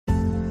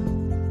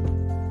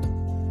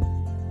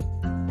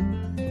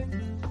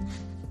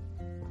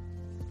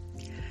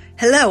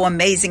Hello,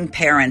 amazing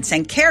parents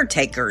and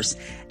caretakers,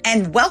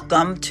 and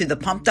welcome to the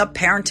Pumped Up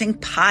Parenting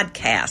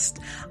Podcast.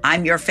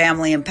 I'm your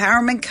family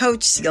empowerment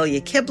coach, Celia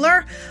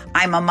Kibler.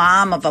 I'm a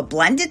mom of a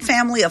blended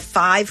family of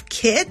 5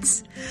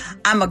 kids.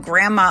 I'm a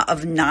grandma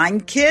of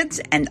 9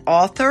 kids, an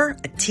author,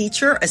 a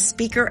teacher, a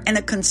speaker, and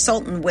a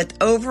consultant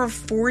with over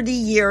 40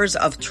 years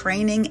of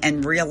training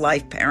and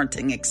real-life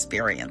parenting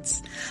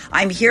experience.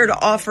 I'm here to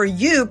offer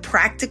you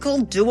practical,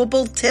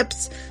 doable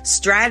tips,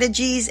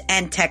 strategies,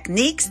 and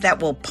techniques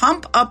that will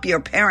pump up your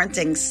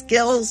parenting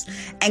skills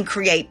and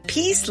create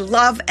peace,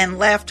 love, and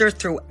laughter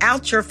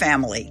throughout your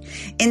family.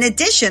 In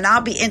addition,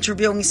 I'll be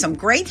interviewing some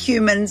great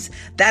humans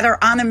that are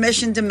on a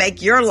mission to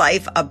make your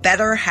life a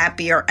better,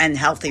 happier, and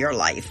healthier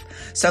life.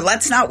 So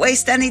let's not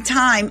waste any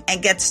time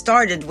and get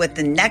started with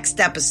the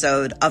next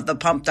episode of the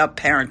Pumped Up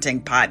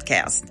Parenting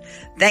Podcast.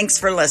 Thanks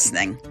for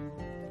listening.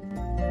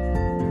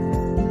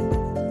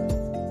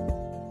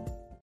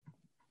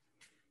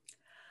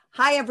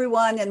 Hi,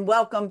 everyone, and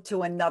welcome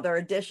to another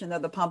edition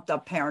of the Pumped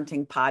Up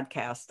Parenting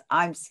Podcast.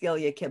 I'm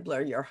Celia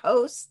Kibler, your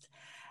host,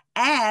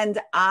 and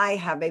I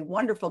have a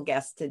wonderful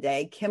guest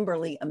today,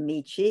 Kimberly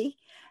Amici,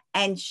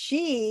 and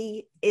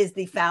she is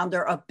the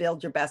founder of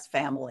Build Your Best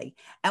Family.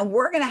 And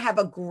we're going to have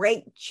a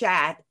great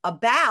chat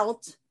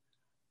about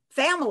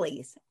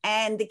families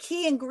and the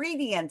key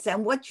ingredients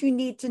and what you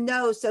need to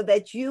know so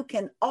that you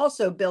can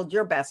also build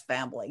your best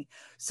family.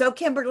 So,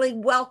 Kimberly,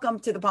 welcome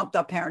to the Pumped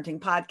Up Parenting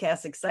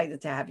Podcast.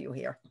 Excited to have you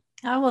here.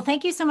 Oh, well,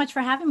 thank you so much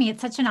for having me.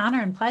 It's such an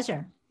honor and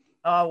pleasure.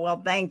 Oh,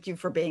 well, thank you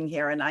for being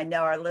here. And I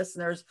know our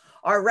listeners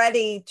are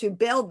ready to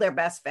build their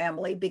best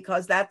family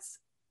because that's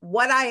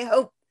what I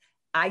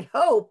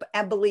hope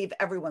and believe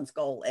everyone's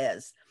goal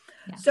is.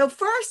 Yeah. So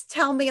first,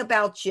 tell me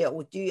about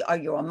you. Are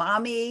you a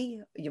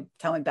mommy? You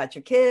tell me about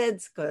your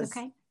kids because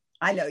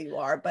I know you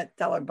are, but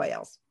tell everybody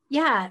else.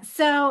 Yeah.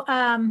 So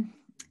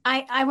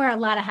I wear a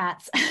lot of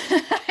hats.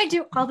 I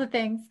do all the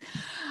things.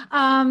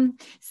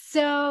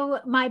 So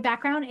my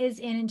background is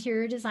in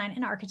interior design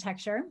and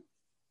architecture,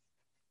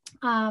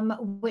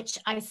 which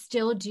I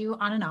still do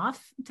on and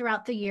off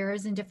throughout the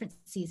years in different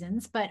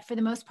seasons. But for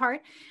the most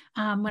part,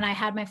 when I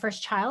had my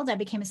first child, I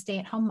became a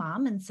stay-at-home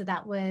mom. And so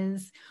that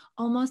was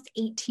almost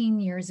 18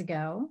 years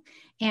ago.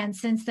 And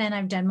since then,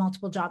 I've done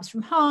multiple jobs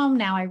from home.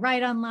 Now I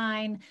write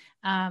online.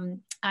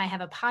 I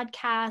have a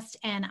podcast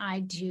and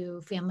I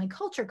do family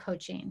culture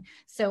coaching.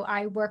 So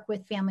I work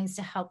with families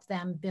to help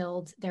them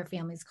build their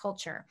family's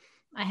culture.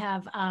 I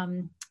have a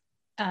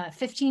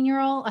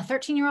 13-year-old, a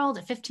 15-year-old,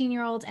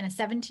 and a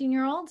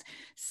 17-year-old.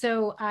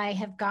 So I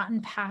have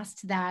gotten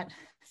past that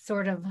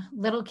sort of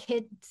little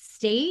kid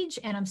stage,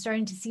 and I'm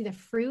starting to see the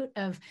fruit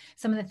of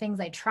some of the things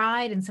I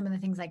tried and some of the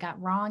things I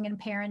got wrong in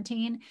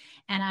parenting.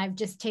 And I've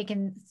just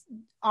taken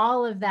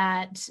all of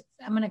that,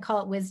 I'm going to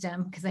call it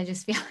wisdom, because I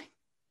just feel like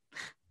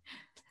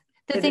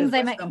the things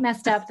I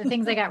messed up, the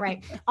things I got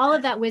right, all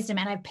of that wisdom.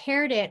 And I've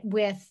paired it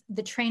with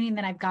the training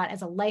that I've got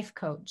as a life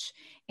coach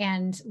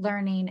and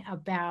learning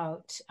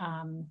about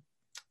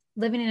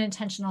living an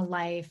intentional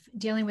life,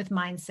 dealing with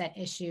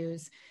mindset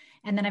issues.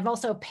 And then I've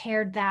also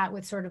paired that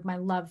with sort of my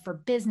love for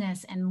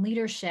business and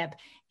leadership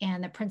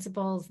and the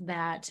principles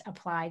that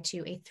apply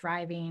to a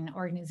thriving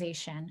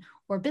organization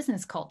or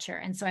business culture.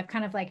 And so I've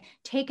kind of like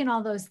taken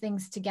all those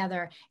things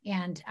together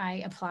and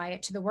I apply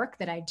it to the work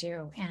that I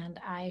do. And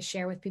I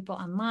share with people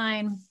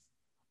online,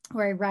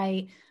 where I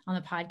write, on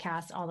the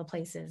podcast, all the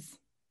places,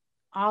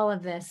 all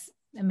of this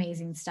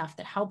amazing stuff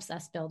that helps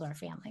us build our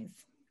families.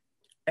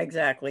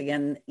 Exactly.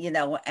 And,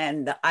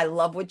 and I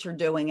love what you're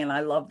doing and I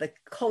love the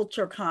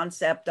culture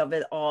concept of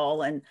it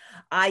all. And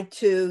I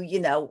too,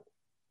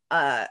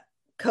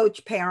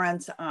 coach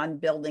parents on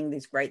building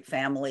these great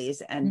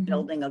families and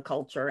building a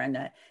culture and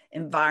an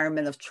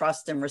environment of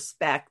trust and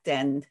respect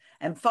and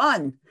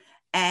fun.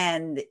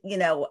 And,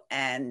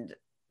 and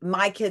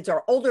my kids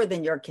are older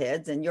than your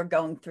kids and you're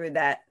going through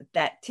that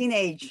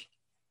teenage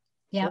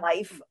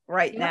life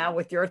right now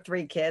with your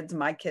 3 kids.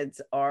 My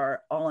kids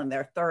are all in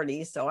their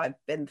 30s. So I've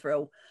been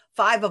through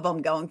 5 of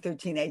them going through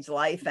teenage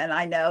life. And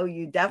I know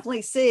you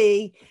definitely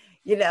see,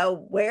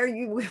 where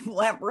you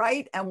went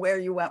right and where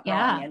you went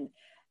wrong.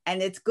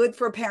 And it's good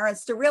for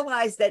parents to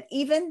realize that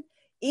even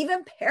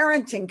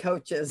parenting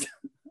coaches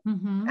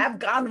have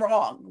gone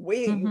wrong.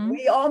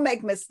 We all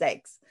make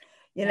mistakes,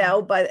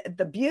 but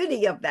the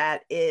beauty of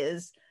that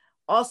is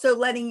also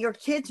letting your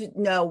kids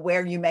know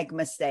where you make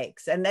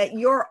mistakes and that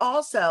you're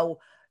also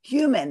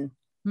human.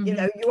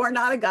 You are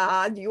not a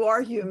god, you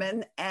are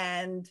human,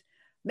 and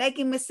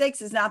making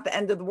mistakes is not the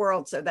end of the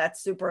world. So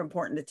that's super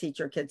important to teach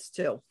your kids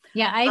too.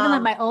 Yeah. I even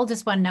let my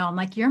oldest one know, I'm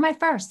like, you're my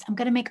first, I'm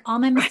going to make all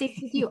my mistakes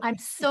with you. I'm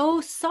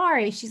so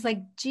sorry. She's like,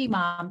 gee,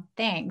 mom,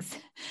 thanks.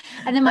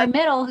 And then my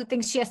middle, who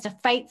thinks she has to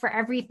fight for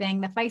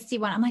everything, the feisty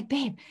one, I'm like,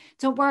 babe,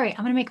 don't worry.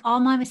 I'm going to make all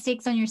my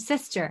mistakes on your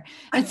sister.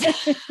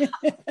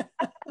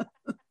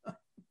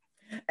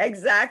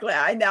 Exactly.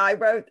 I know.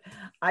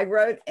 I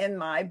wrote in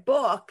my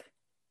book,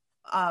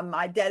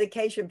 my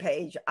dedication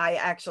page, I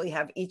actually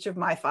have each of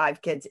my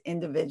 5 kids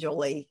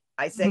individually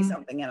I say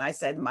something, and I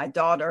said, my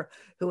daughter,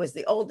 who is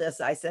the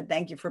oldest, I said,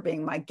 thank you for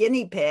being my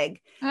guinea pig.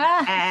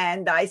 Ah.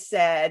 And I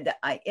said,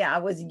 I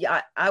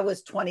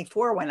was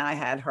 24 when I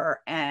had her,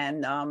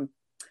 and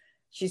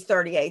she's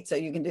 38, so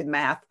you can do the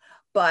math.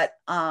 But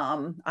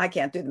I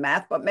can't do the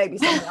math, but maybe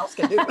someone else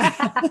can do the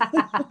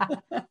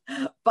math.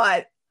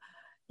 But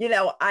you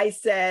know, I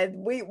said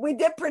we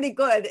did pretty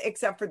good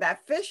except for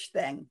that fish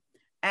thing,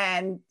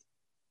 and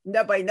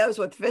nobody knows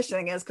what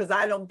fishing is because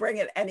I don't bring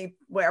it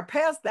anywhere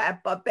past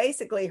that. But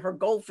basically, her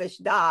goldfish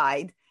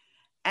died,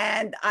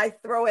 and I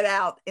throw it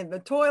out in the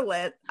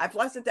toilet. I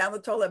flush it down the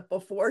toilet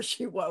before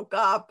she woke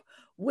up,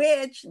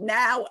 which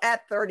now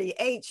at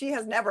 38, she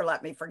has never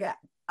let me forget.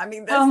 I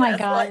mean, oh my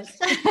gosh.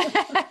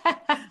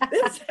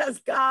 This has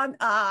gone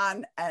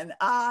on and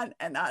on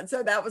and on.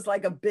 So that was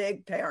like a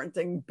big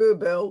parenting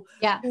boo-boo.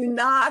 Yeah. Do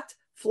not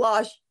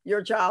flush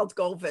your child's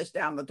goldfish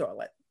down the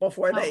toilet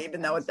before they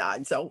even know it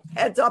died. So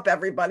heads up,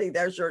 everybody.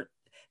 There's your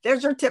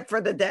tip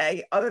for the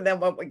day, other than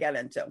what we get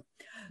into.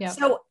 Yep.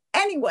 So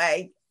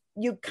anyway,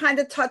 you kind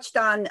of touched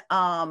on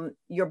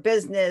your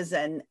business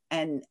and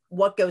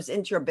what goes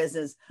into your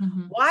business.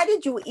 Mm-hmm. Why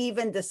did you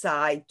even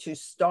decide to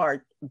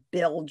start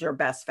Build Your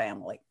Best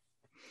Family?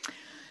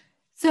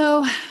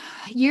 So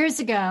years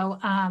ago,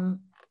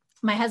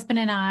 my husband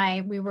and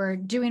I, we were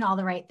doing all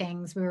the right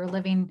things. We were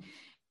living,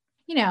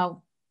 you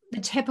know,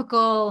 the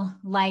typical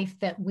life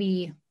that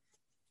we're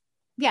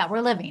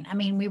living. I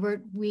mean, we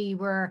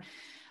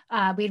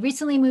had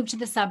recently moved to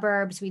the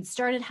suburbs. We'd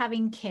started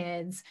having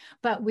kids,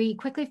 but we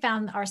quickly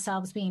found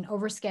ourselves being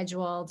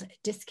overscheduled,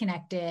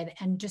 disconnected,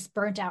 and just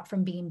burnt out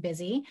from being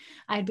busy.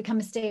 I had become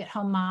a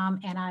stay-at-home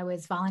mom, and I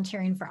was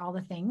volunteering for all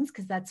the things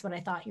because that's what I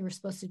thought you were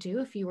supposed to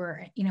do if you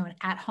were, you know, an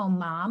at-home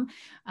mom.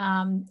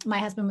 My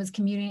husband was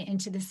commuting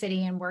into the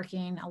city and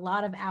working a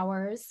lot of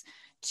hours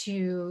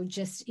to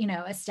just, you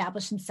know,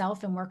 establish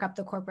himself and work up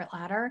the corporate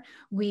ladder.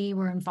 We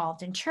were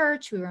involved in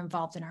church. We were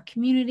involved in our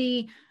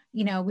community.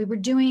 You know, we were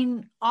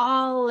doing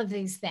all of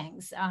these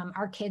things.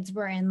 Our kids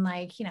were in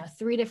 3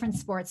 different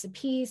sports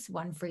apiece,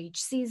 one for each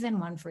season,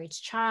 one for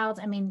each child.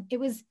 I mean, it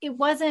was a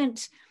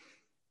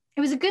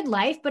good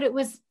life, but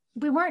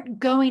we weren't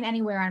going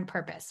anywhere on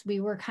purpose. We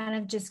were kind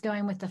of just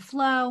going with the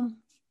flow.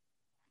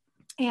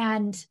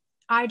 And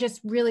I just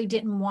really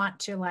didn't want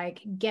to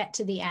get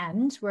to the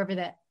end, wherever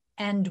the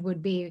end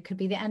would be. It could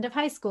be the end of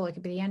high school. It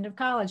could be the end of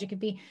college. It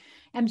could be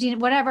empty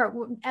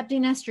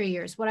nester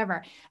years,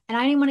 whatever. And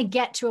I didn't want to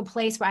get to a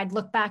place where I'd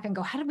look back and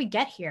go, how did we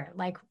get here?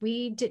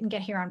 We didn't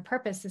get here on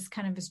purpose. This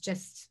kind of is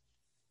just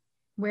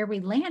where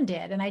we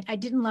landed. And I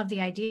didn't love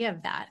the idea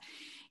of that.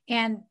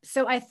 And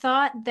so I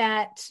thought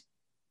that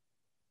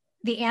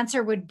the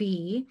answer would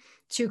be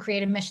to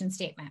create a mission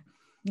statement.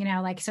 You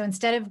know, so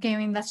instead of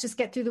going, let's just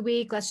get through the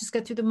week, let's just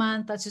get through the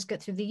month, let's just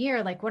get through the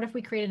year. What if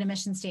we created a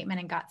mission statement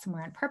and got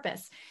somewhere on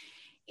purpose?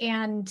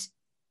 And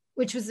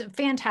which was a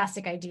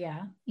fantastic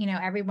idea. You know,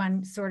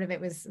 everyone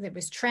it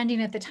was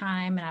trending at the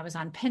time, and I was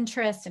on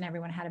Pinterest and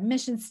everyone had a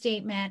mission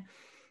statement.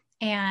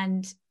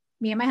 And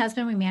me and my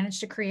husband, we managed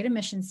to create a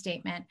mission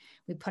statement.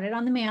 We put it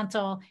on the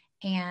mantle,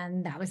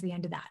 and that was the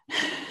end of that.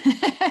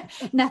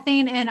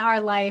 Nothing in our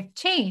life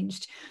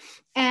changed.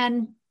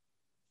 And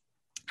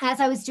as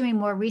I was doing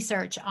more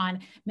research on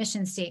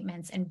mission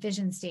statements and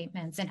vision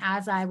statements, and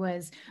as I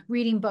was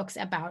reading books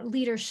about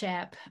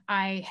leadership,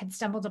 I had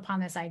stumbled upon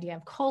this idea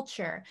of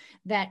culture,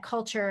 that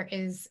culture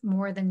is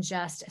more than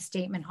just a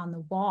statement on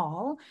the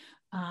wall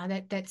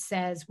that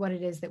says what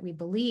it is that we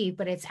believe,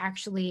 but it's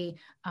actually,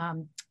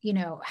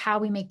 how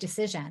we make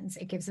decisions.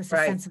 It gives us a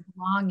sense of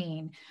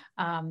belonging.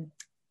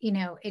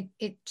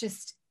 It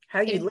just,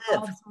 how you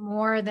live,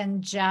 more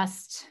than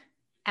just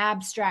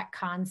abstract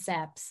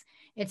concepts.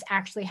 It's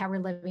actually how we're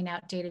living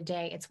out day to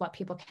day. It's what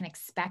people can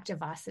expect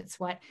of us. It's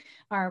what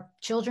our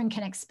children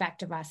can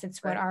expect of us.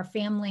 It's what our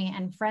family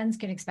and friends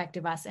can expect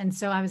of us. And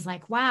so I was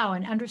like, wow.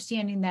 And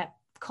understanding that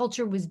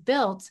culture was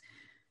built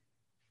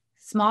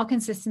small,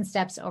 consistent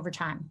steps over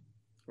time.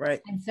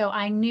 Right. And so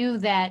I knew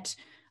that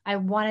I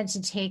wanted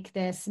to take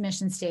this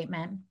mission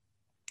statement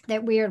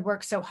that we had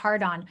worked so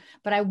hard on,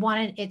 but I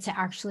wanted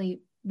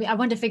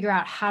to figure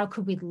out how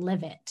could we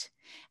live it.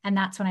 And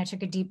that's when I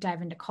took a deep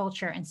dive into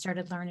culture and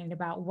started learning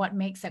about what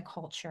makes a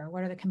culture.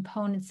 What are the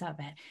components of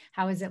it?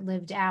 How is it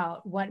lived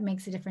out? What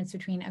makes a difference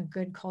between a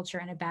good culture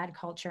and a bad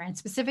culture? And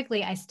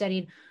specifically, I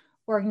studied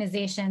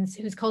organizations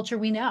whose culture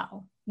we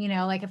know. You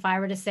know, if I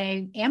were to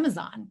say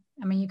Amazon,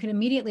 I mean, you can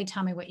immediately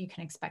tell me what you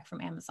can expect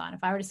from Amazon.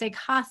 If I were to say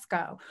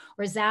Costco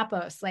or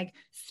Zappos,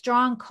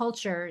 strong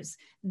cultures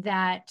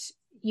that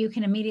you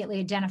can immediately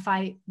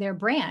identify their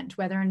brand,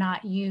 whether or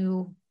not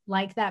you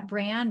like that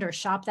brand or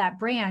shop that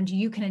brand,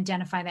 you can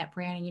identify that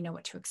brand and you know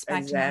what to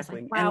expect.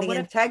 Exactly. And the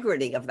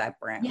integrity of that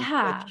brand.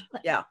 Yeah.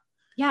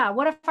 Yeah.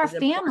 What if our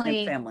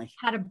family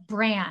had a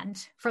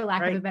brand, for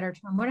lack of a better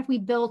term? What if we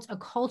built a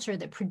culture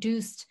that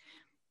produced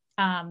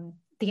the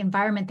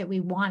environment that we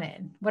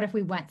wanted? What if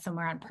we went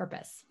somewhere on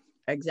purpose?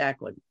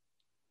 Exactly.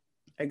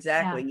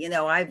 Yeah. You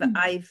know,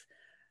 I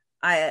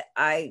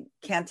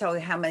can't tell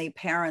you how many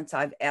parents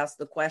I've asked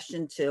the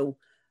question to,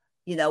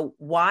 you know,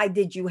 why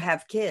did you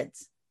have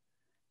kids?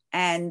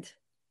 And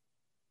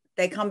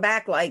they come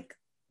back like,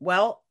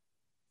 well,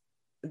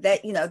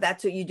 that,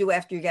 that's what you do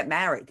after you get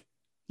married.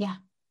 Yeah.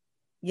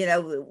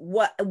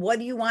 What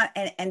do you want?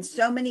 And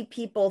so many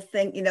people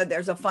think,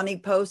 there's a funny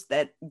post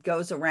that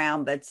goes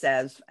around that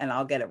says, and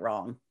I'll get it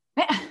wrong,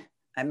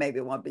 and maybe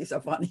it won't be so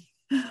funny,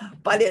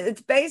 but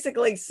it's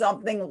basically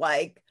something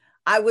like,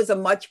 I was a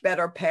much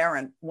better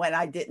parent when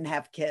I didn't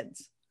have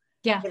kids.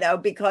 Yeah.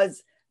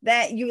 Because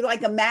that you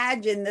like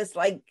imagine this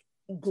like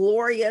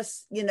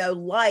glorious,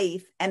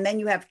 life, and then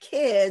you have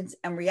kids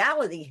and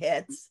reality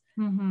hits,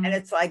 and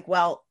it's like,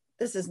 well,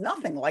 this is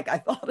nothing like I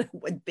thought it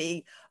would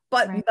be.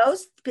 But right.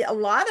 a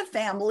lot of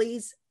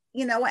families,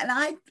 and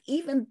I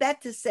even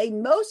bet to say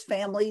most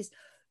families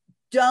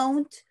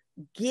don't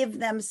give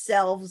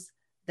themselves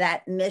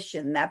that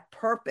mission, that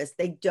purpose.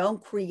 They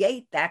don't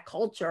create that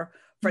culture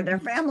for their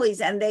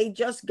families, and they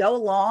just go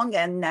along,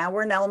 and now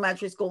we're in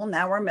elementary school, and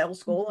now we're in middle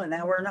school, and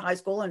now we're in high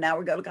school, and now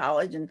we go to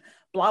college, and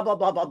blah, blah,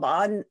 blah, blah,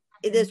 blah. And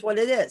it is what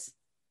it is.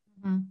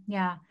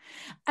 Yeah.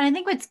 And I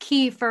think what's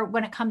key for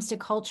when it comes to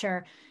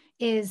culture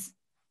is,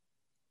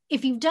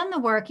 if you've done the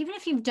work, even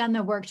if you've done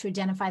the work to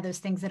identify those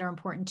things that are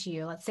important to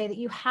you, let's say that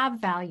you have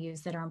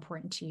values that are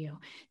important to you,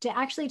 to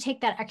actually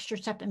take that extra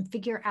step and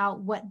figure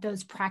out what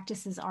those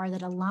practices are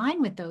that align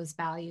with those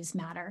values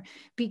matter.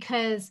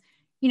 Because,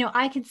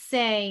 I could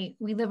say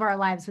we live our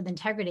lives with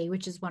integrity,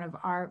 which is one of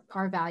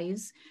our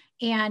values.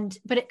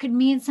 But it could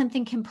mean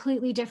something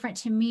completely different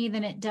to me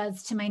than it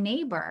does to my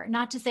neighbor.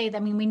 Not to say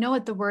that, we know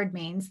what the word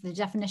means. The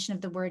definition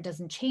of the word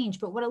doesn't change,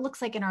 but what it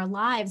looks like in our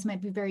lives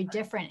might be very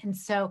different. And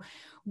so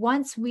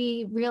once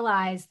we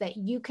realize that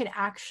you could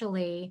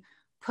actually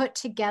put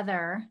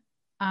together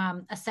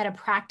a set of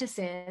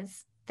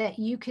practices that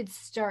you could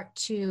start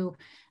to,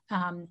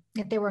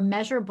 that they were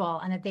measurable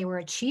and that they were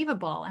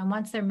achievable. And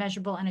once they're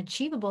measurable and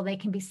achievable, they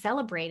can be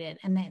celebrated,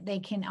 and that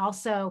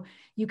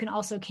you can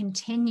also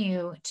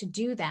continue to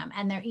do them.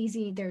 And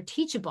they're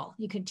teachable.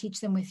 You could teach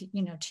them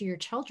to your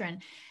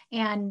children.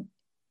 And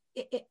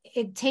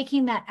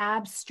taking that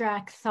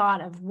abstract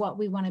thought of what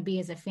we want to be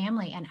as a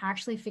family and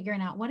actually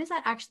figuring out, what does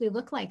that actually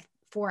look like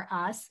for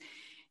us?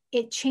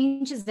 It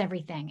changes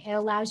everything. It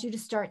allows you to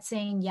start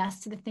saying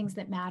yes to the things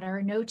that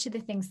matter, no to the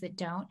things that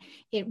don't.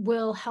 It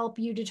will help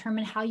you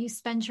determine how you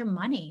spend your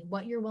money,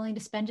 what you're willing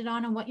to spend it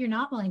on and what you're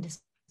not willing to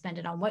spend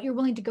it on, what you're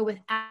willing to go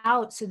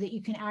without, so that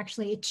you can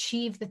actually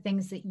achieve the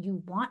things that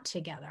you want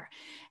together.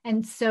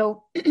 And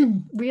so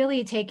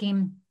really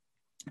taking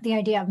the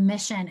idea of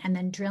mission and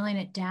then drilling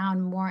it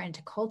down more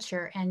into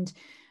culture, and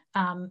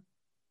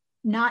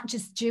not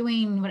just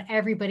doing what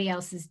everybody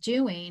else is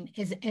doing,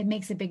 it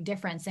makes a big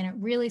difference. And it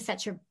really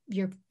sets your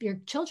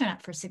children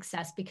up for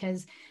success,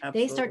 because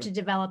Absolutely. They start to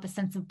develop a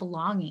sense of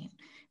belonging,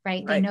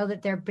 right? They know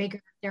that they're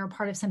bigger, they're a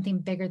part of something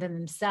bigger than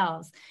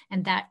themselves.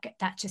 And that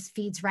just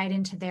feeds right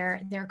into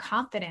their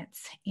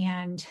confidence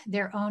and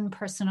their own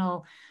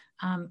personal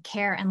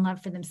care and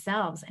love for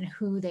themselves and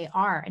who they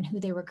are and who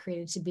they were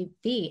created to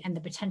be, and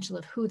the potential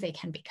of who they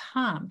can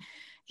become.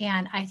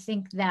 And I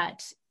think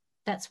that's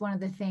one of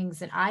the things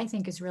that I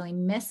think is really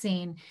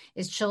missing,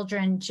 is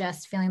children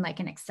just feeling like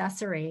an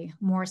accessory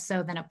more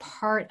so than a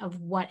part of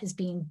what is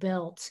being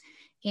built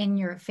in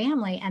your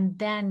family. And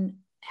then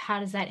how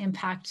does that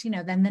impact,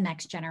 then the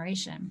next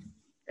generation?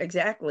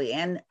 Exactly.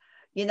 And,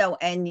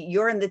 and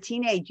you're in the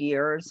teenage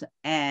years,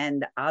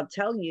 and I'll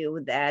tell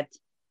you that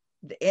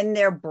in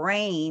their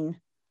brain,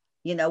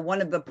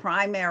 one of the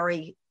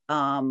primary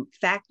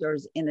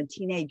factors in a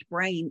teenage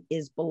brain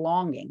is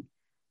belonging.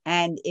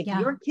 And if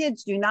your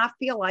kids do not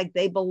feel like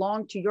they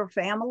belong to your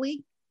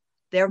family,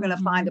 they're going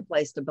to find a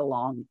place to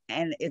belong,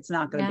 and it's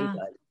not going to be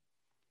good.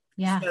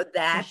 Yeah. So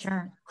that's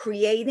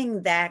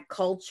creating that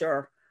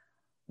culture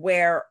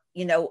where,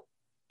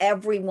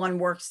 everyone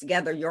works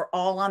together. You're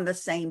all on the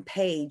same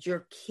page.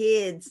 Your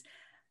kids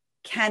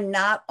can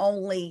not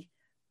only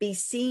be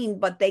seen,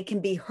 but they can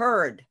be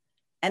heard,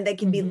 and they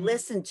can be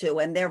listened to,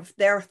 and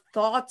their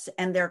thoughts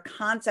and their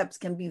concepts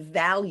can be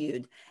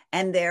valued,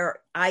 and their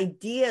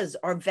ideas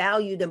are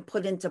valued and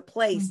put into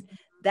place.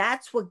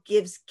 That's what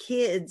gives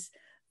kids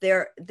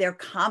their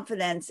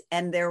confidence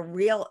and their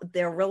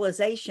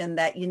realization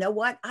that,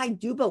 what, I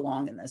do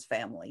belong in this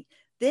family.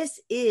 This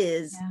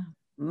is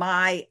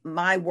my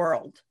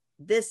world.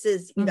 This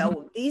is,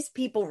 these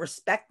people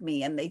respect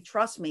me and they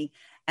trust me.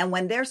 And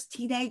when there's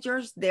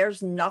teenagers,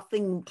 there's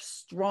nothing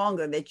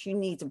stronger that you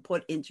need to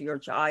put into your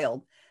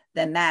child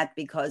than that,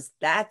 because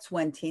that's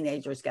when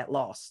teenagers get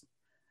lost.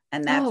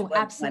 And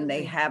that's when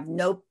they have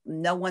no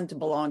one to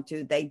belong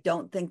to. They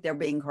don't think they're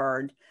being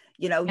heard.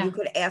 You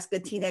could ask a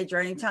teenager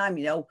anytime,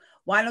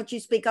 why don't you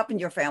speak up in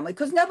your family?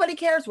 Because nobody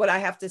cares what I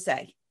have to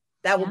say.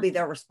 That will be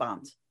their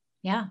response.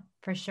 Yeah,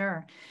 for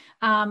sure.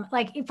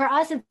 Like for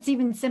us, it's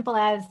even simple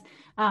as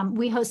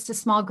we host a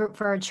small group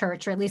for our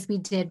church, or at least we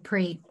did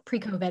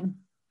pre-COVID.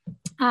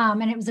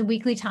 And it was a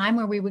weekly time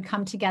where we would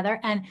come together.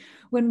 And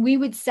when we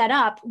would set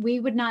up, we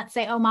would not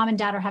say, oh, mom and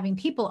dad are having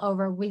people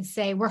over. We'd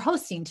say, we're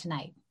hosting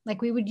tonight.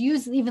 Like we would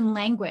use even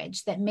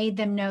language that made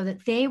them know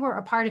that they were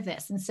a part of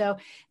this. And so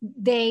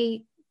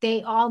they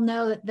they all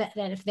know that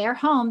if they're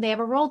home, they have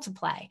a role to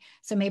play.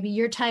 So maybe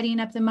you're tidying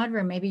up the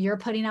mudroom, maybe you're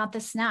putting out the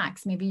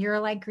snacks, maybe you're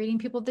like greeting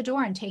people at the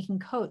door and taking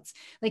coats.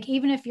 Like,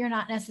 even if you're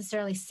not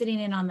necessarily sitting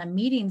in on the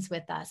meetings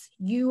with us,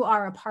 you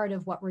are a part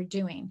of what we're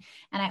doing.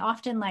 And I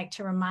often like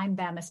to remind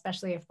them,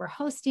 especially if we're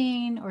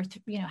hosting or,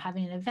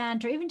 having an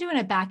event or even doing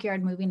a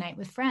backyard movie night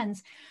with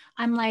friends,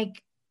 I'm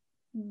like,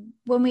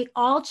 when we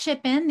all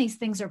chip in, these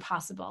things are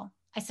possible.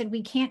 I said,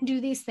 we can't do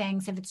these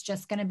things if it's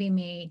just going to be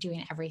me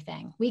doing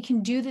everything. We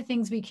can do the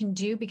things we can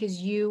do because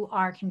you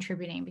are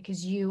contributing,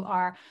 because you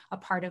are a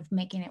part of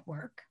making it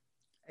work.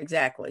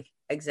 Exactly.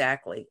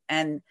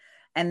 And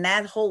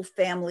that whole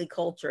family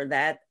culture,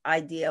 that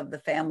idea of the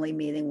family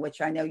meeting,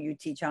 which I know you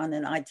teach on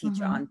and I teach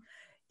on,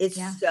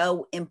 is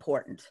so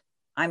important.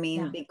 I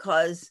mean,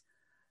 because,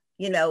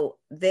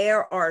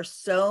 there are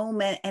so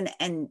many,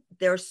 and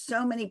there are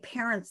so many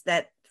parents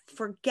that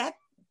forget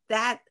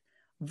that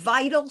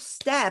vital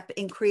step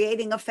in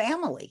creating a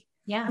family.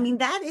 Yeah. I mean,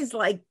 that is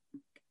like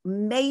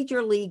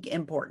major league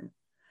important.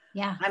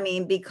 Yeah. I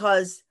mean,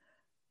 because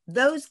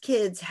those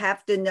kids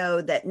have to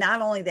know that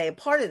not only are they a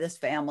part of this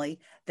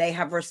family, they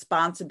have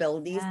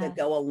responsibilities that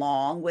go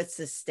along with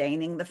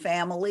sustaining the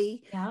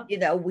family.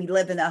 Yep. We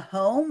live in a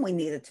home. We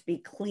need it to be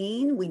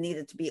clean. We need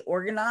it to be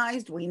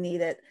organized. We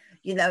need it,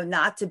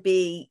 not to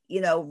be,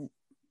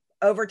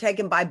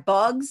 overtaken by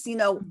bugs.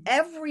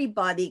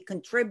 Everybody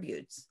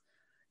contributes.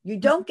 You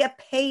don't get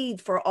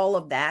paid for all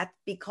of that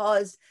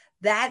because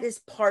that is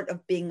part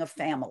of being a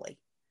family.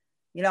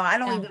 I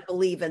don't even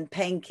believe in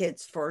paying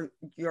kids for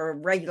your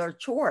regular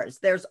chores.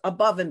 There's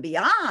above and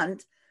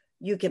beyond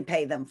you can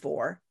pay them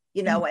for,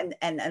 and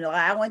an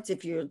allowance,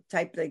 if you're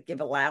type to give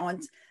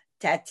allowance,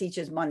 that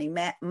teaches money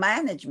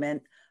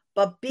management.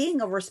 But being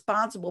a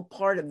responsible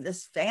part of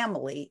this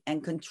family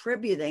and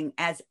contributing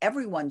as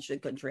everyone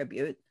should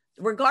contribute,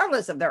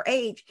 regardless of their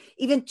age,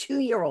 even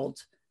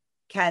 2-year-olds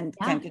can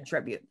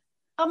contribute.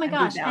 Oh my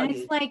gosh. And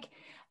it's like,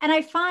 and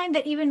I find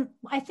that even,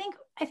 I think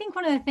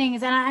one of the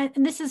things,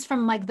 and this is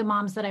from like the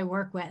moms that I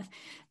work with,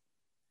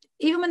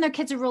 even when their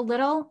kids are real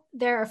little,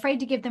 they're afraid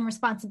to give them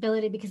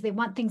responsibility because they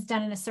want things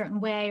done in a certain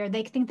way, or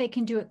they think they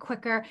can do it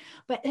quicker.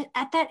 But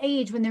at that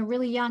age, when they're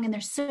really young and they're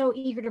so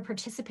eager to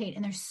participate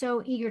and they're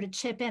so eager to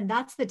chip in,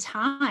 that's the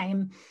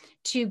time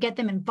to get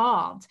them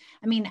involved.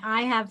 I mean,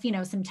 I have,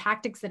 some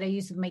tactics that I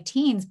use with my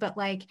teens, but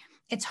like,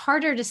 it's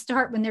harder to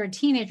start when they're a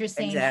teenager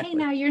saying, hey,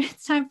 now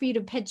it's time for you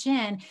to pitch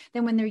in,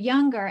 than when they're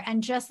younger,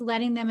 and just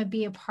letting them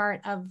be a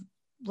part of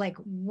like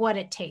what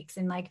it takes.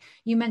 And like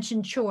you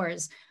mentioned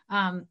chores,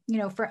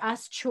 for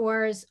us,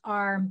 chores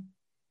are,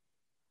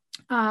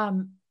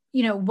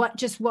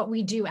 what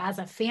we do as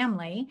a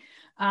family.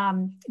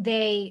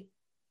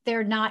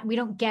 They're not, we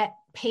don't get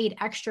paid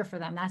extra for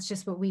them. That's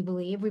just what we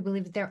believe. We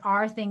believe that there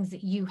are things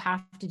that you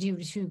have to do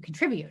to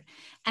contribute.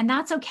 And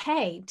that's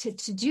okay to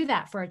do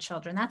that for our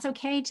children. That's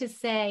okay to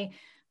say,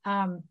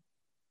 this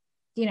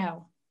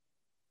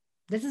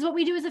is what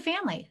we do as a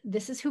family.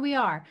 This is who we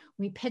are.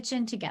 We pitch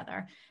in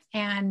together.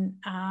 And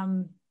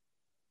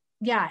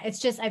it's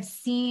just, I've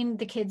seen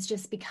the kids,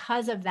 just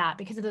because of that,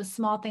 because of those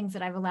small things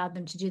that I've allowed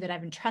them to do, that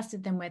I've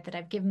entrusted them with, that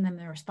I've given them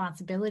the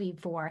responsibility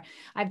for,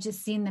 I've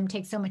just seen them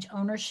take so much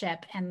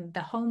ownership and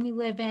the home we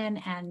live in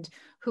and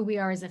who we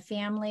are as a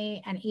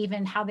family, and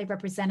even how they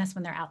represent us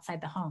when they're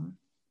outside the home.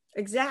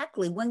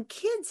 Exactly. When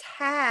kids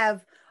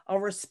have a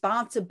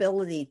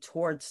responsibility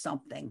towards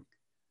something,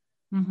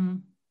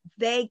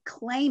 they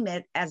claim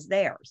it as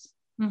theirs.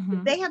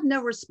 If they have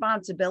no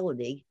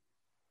responsibility,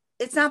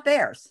 it's not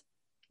theirs,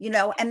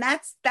 and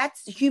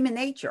that's human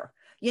nature.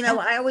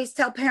 I always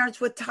tell parents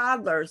with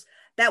toddlers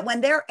that when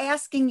they're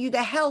asking you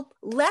to help,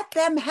 let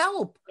them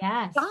help.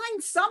 Yes.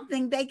 Find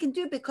something they can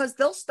do, because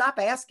they'll stop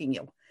asking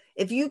you.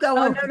 If you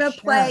go, no,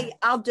 play,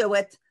 I'll do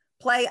it.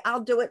 Play,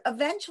 I'll do it.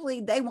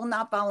 Eventually they will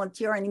not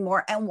volunteer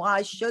anymore. And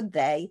why should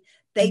they?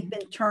 They've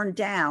been turned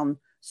down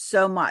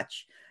so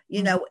much.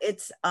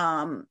 It's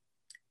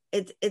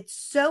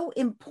so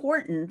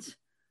important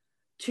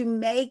to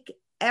make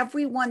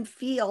everyone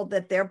feel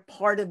that they're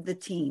part of the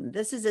team.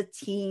 This is a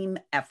team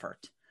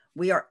effort.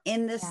 We are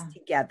in this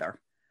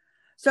together.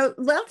 So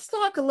let's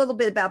talk a little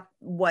bit about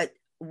what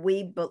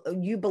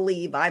you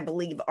believe, I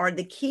believe, are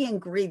the key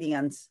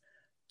ingredients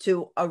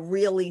to a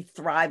really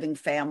thriving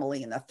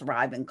family and a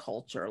thriving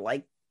culture.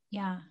 Like,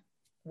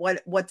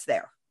 what's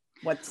there?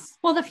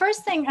 Well, the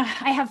first thing,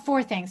 I have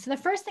 4 things. So the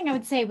first thing I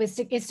would say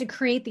is to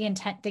create the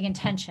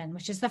intention,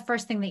 which is the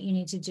first thing that you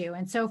need to do.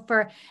 And so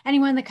for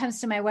anyone that comes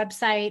to my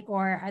website,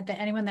 or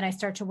anyone that I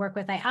start to work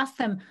with, I ask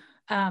them,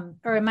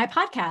 or in my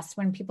podcast,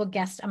 when people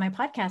guest on my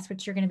podcast,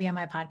 which you're going to be on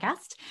my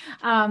podcast,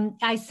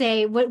 I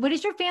say, what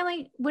is your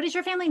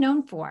family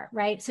known for?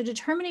 Right. So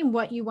determining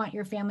what you want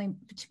your family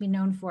to be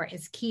known for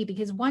is key,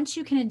 because once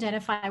you can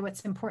identify what's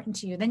important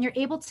to you, then you're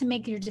able to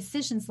make your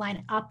decisions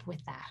line up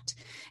with that.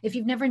 If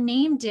you've never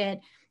named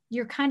it,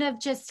 you're kind of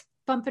just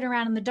bumping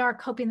around in the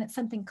dark, hoping that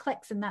something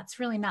clicks. And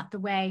that's really not the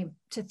way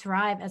to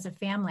thrive as a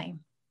family.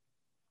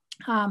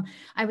 And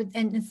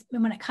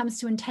when it comes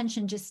to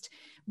intention, just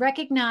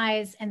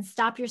recognize and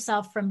stop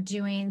yourself from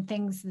doing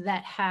things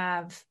that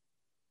have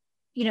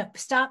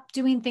stop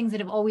doing things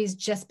that have always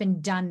just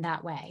been done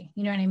that way.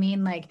 You know what I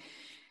mean? Like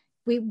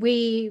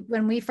we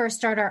when we first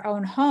start our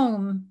own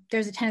home,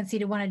 there's a tendency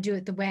to want to do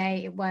it the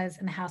way it was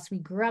in the house we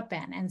grew up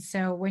in. And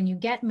so when you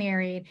get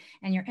married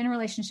and you're in a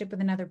relationship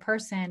with another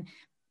person,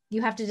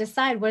 you have to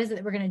decide, what is it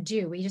that we're going to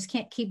do? We just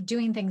can't keep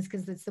doing things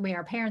because it's the way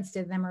our parents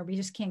did them, or we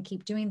just can't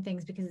keep doing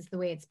things because it's the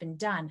way it's been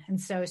done. And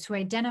so to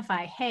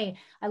identify, hey,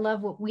 I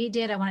love what we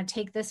did. I want to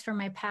take this from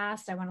my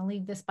past. I want to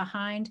leave this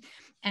behind,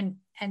 and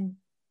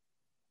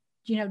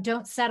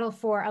don't settle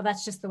for, oh,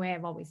 that's just the way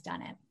I've always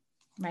done it.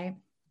 Right.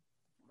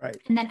 Right.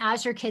 And then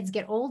as your kids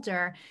get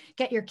older,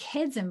 get your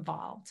kids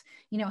involved,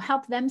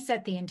 help them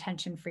set the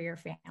intention for your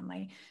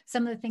family.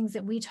 Some of the things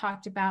that we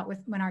talked about with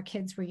when our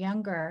kids were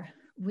younger,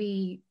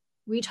 we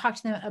talked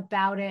to them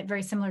about it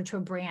very similar to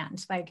a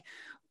brand. Like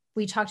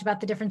we talked about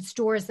the different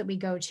stores that we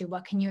go to.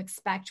 What can you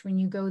expect when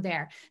you go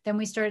there? Then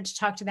we started to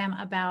talk to them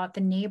about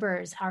the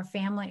neighbors, our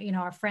family,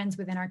 our friends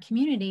within our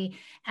community.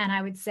 And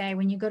I would say,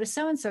 when you go to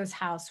so-and-so's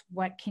house,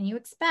 what can you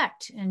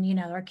expect? And,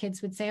 our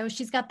kids would say, oh,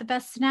 she's got the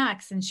best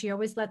snacks, and she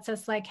always lets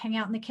us like hang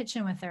out in the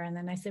kitchen with her. And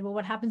then I said, well,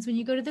 what happens when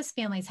you go to this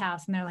family's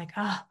house? And they're like,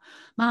 oh,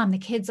 Mom, the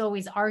kids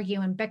always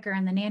argue and bicker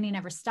and the nanny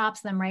never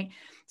stops them. Right.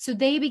 So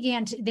they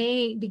began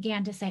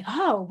to say,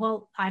 oh,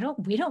 well,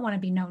 we don't want to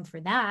be known for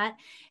that.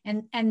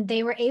 And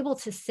they were able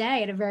to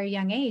say at a very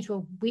young age,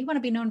 well, we want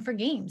to be known for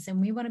games,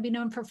 and we want to be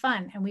known for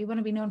fun, and we want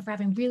to be known for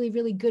having really,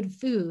 really good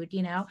food,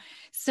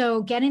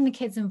 So getting the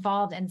kids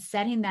involved and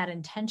setting that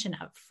intention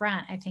up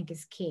front, I think,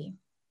 is key.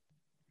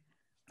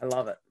 I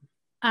love it.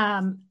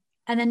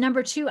 And then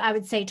number 2, I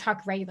would say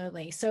talk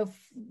regularly. So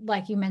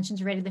like you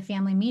mentioned already, the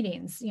family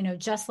meetings,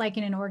 just like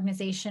in an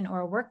organization or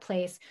a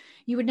workplace,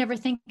 you would never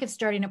think of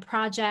starting a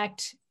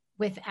project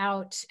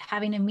without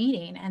having a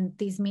meeting. And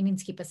these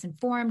meetings keep us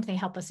informed. They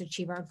help us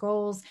achieve our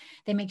goals.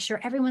 They make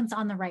sure everyone's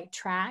on the right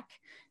track.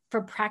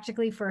 For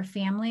a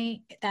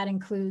family, that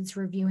includes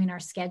reviewing our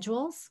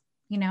schedules.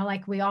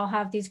 Like we all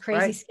have these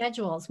crazy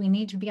schedules. We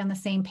need to be on the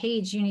same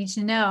page. You need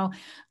to know,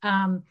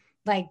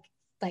 like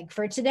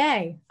for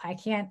today, I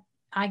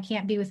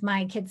can't be with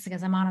my kids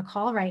because I'm on a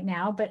call right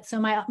now. But so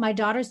my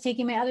daughter's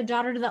taking my other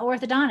daughter to the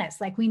orthodontist.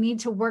 Like we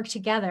need to work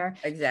together.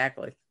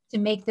 Exactly. To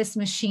make this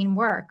machine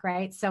work.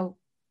 Right. So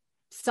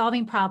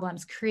solving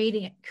problems,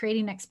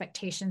 creating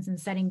expectations, and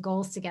setting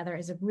goals together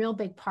is a real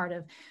big part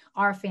of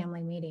our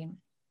family meeting.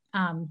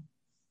 And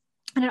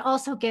it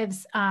also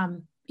gives,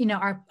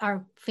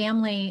 our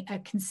family a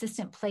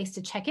consistent place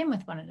to check in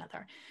with one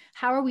another.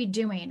 How are we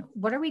doing?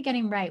 What are we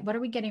getting right? What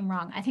are we getting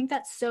wrong? I think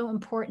that's so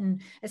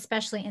important,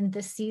 especially in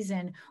this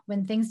season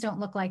when things don't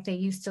look like they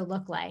used to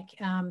look like,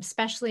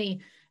 especially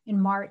in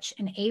March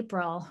and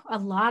April, a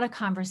lot of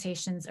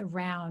conversations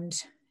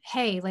around,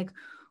 hey, like,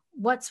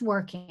 what's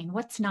working,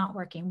 what's not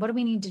working, what do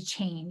we need to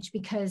change?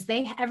 Because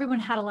everyone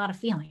had a lot of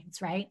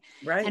feelings, right?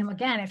 Right. And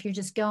again, if you're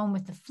just going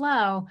with the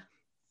flow,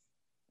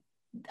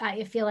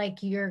 I feel like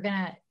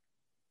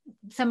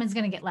someone's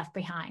going to get left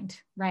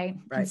behind, right?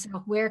 And so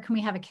where can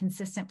we have a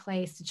consistent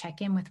place to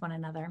check in with one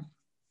another?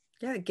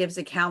 Yeah, it gives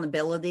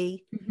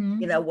accountability.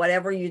 Mm-hmm.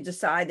 Whatever you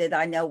decided.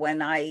 I know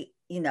when I,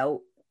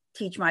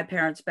 teach my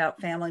parents about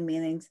family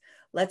meetings,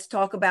 let's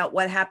talk about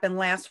what happened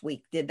last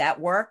week. Did that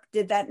work?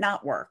 Did that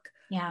not work?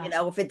 Yeah.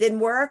 If it didn't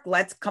work,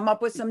 let's come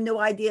up with some new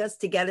ideas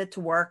to get it to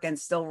work and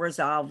still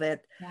resolve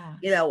it.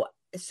 Yeah.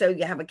 So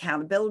you have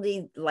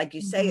accountability, like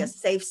you say, a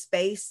safe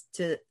space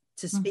to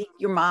speak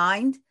your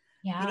mind.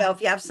 Yeah.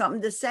 If you have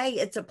something to say,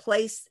 it's a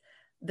place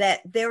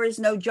that there is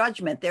no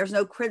judgment. There's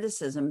no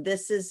criticism.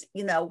 This is,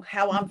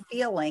 how I'm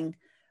feeling.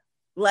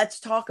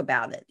 Let's talk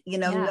about it.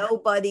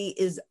 Nobody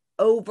is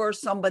over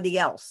somebody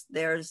else.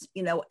 There's,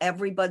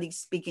 everybody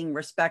speaking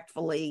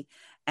respectfully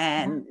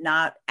and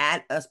not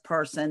at a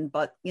person,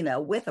 but,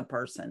 with a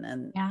person.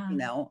 And,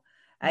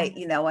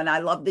 and I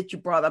love that you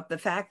brought up the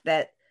fact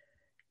that,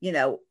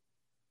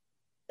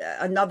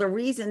 another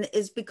reason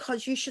is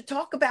because you should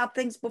talk about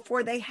things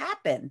before they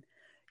happen.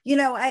 When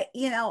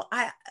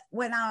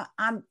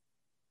I'm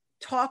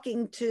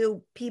talking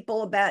to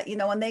people about,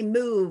 when they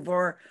move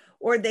or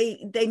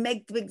they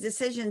make big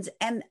decisions,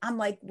 and I'm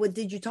like, well,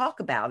 did you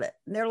talk about it?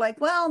 And they're like,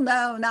 well,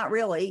 no, not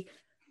really.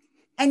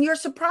 And you're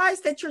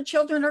surprised that your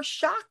children are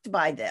shocked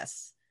by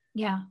this.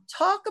 Yeah.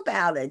 Talk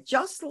about it.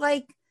 Just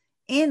like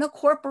in a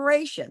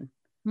corporation,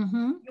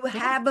 you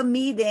have a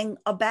meeting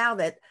about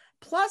it.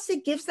 Plus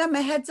it gives them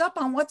a heads up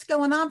on what's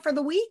going on for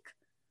the week.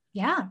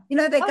 Yeah.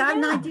 They got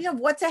an idea of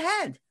what's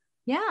ahead.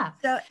 Yeah.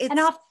 So it's, and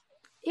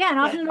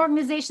often in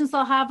organizations,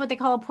 they'll have what they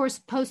call a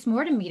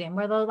post-mortem meeting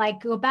where they'll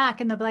like go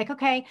back and they'll be like,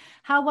 okay,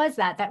 how was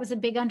that? That was a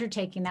big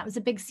undertaking. That was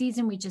a big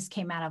season we just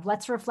came out of.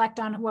 Let's reflect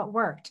on what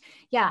worked.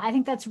 Yeah. I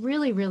think that's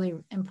really, really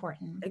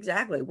important.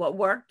 Exactly. What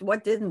worked,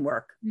 what didn't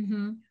work.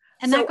 Mm-hmm.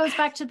 And that goes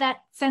back to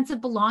that sense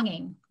of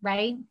belonging,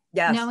 right?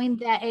 Yes. Knowing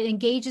that it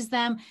engages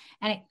them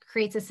and it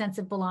creates a sense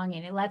of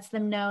belonging. It lets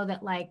them know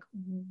that like,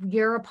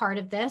 you're a part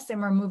of this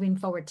and we're moving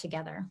forward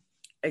together.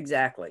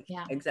 Exactly.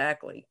 Yeah.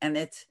 Exactly. And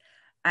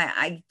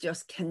I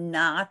just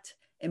cannot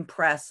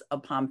impress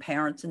upon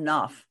parents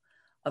enough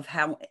of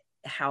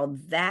how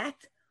that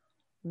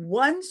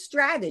one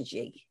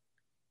strategy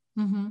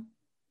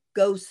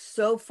goes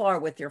so far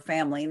with your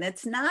family. And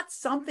it's not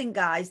something,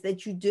 guys,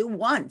 that you do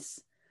once.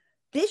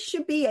 This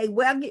should be a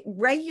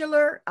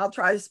regular, I'll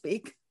try to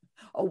speak,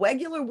 a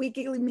regular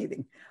weekly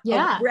meeting.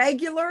 Yeah. A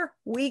regular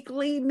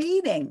weekly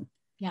meeting.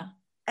 Yeah.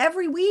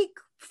 Every week,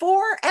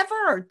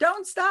 forever.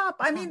 Don't stop.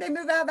 I mean, they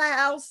move out of the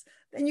house,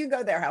 then you go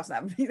to their house and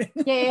have a meeting.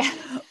 Yeah.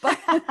 But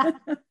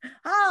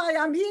hi,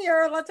 I'm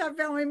here. Let's have a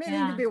family meeting.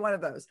 Yeah. To be one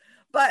of those.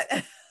 But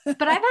I've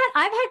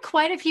had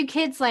quite a few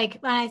kids, like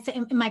when I sit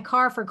in my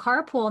car for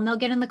carpool, and they'll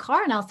get in the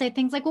car and I'll say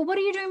things like, well, what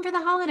are you doing for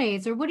the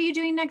holidays? Or what are you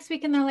doing next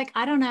week? And they're like,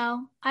 I don't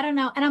know. And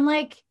I'm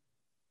like,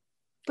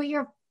 but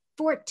you're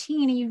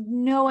 14 and you have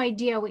no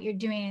idea what you're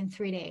doing in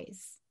 3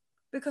 days.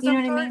 Because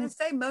I'm sorry to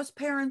say, most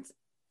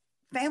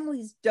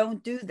families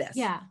don't do this.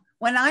 Yeah.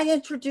 When I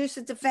introduce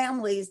it to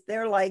families,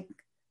 they're like,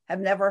 have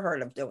never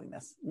heard of doing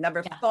this,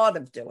 never thought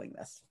of doing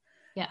this.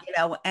 Yeah. You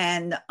know,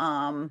 and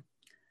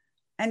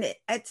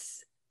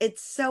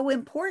it's so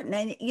important.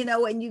 And, you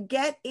know, and you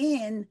get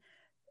in,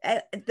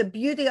 the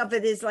beauty of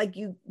it is like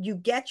you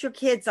get your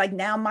kids, like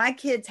now my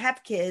kids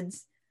have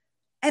kids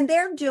and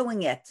they're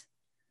doing it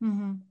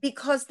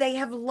because they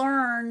have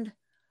learned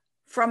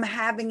from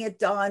having it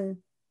done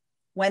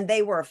when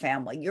they were a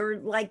family. You're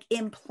like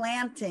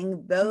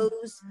implanting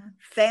those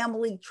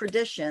family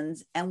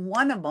traditions. And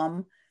one of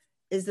them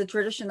is the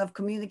tradition of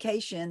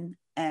communication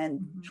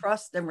and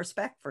trust and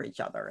respect for each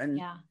other. And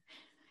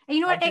And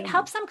you know what? It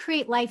helps them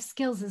create life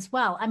skills as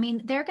well. I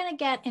mean, they're going to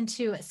get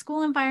into a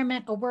school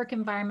environment, a work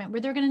environment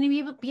where they're going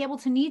to be able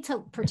to need to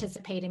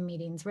participate in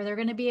meetings, where they're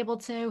going to be able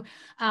to,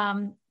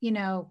 you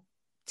know,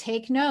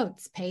 take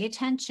notes, pay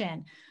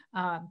attention,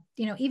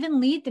 you know, even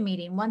lead the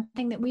meeting. One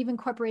thing that we've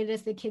incorporated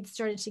as the kids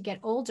started to get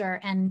older,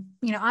 and,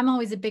 you know, I'm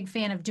always a big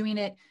fan of doing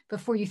it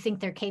before you think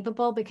they're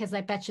capable, because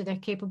I bet you they're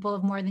capable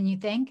of more than you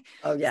think.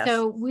 Oh, yes.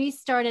 So we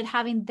started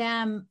having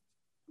them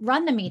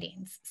run the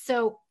meetings.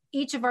 So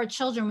each of our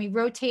children, we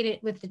rotate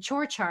it with the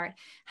chore chart,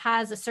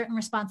 has a certain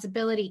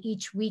responsibility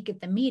each week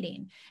at the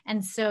meeting.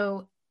 And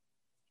so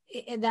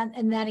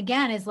that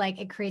again is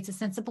like, it creates a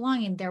sense of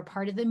belonging. They're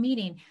part of the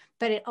meeting,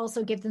 but it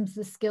also gives them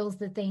the skills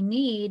that they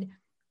need,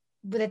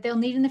 that they'll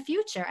need in the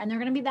future. And they're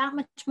going to be that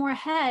much more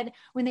ahead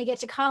when they get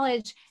to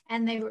college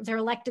and they're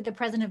elected the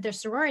president of their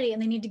sorority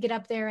and they need to get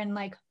up there and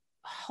like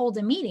hold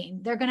a meeting.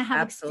 They're going to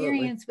have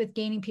experience with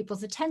gaining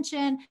people's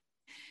attention,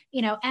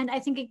 you know, and I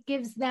think it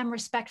gives them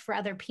respect for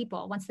other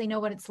people. Once they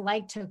know what it's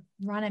like to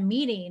run a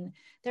meeting,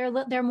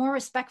 they're more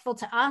respectful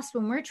to us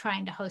when we're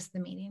trying to host the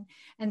meeting.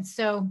 And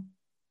so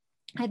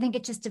I think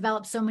it just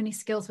develops so many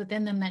skills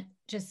within them that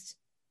just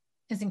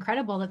is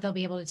incredible that they'll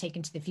be able to take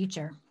into the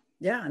future.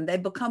 Yeah. And they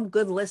become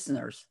good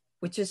listeners,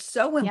 which is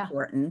so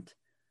important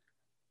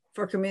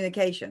for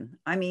communication.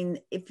 I mean,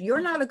 if you're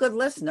not a good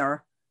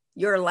listener,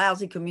 you're a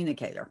lousy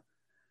communicator,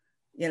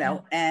 you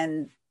know?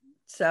 And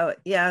so,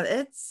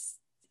 it's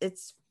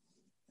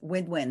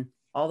win-win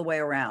all the way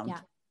around. Yeah.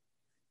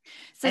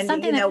 So and,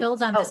 something that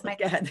builds on this. Go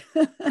ahead.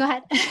 Go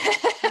ahead.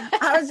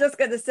 I was just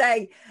going to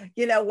say,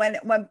 you know,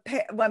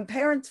 when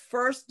parents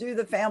first do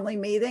the family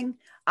meeting,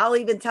 I'll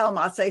even tell them,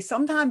 I'll say,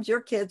 sometimes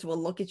your kids will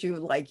look at you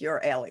like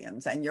you're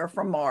aliens and you're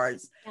from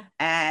Mars,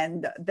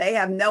 and they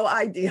have no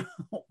idea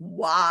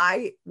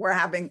why we're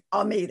having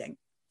a meeting.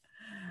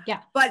 Yeah.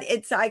 But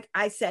it's like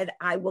I said,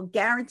 I will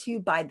guarantee you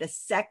by the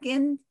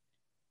second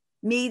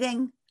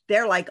meeting,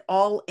 they're like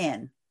all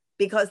in,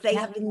 because they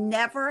have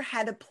never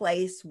had a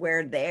place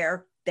where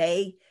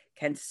they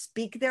can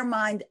speak their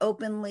mind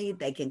openly.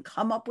 They can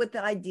come up with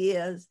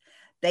ideas.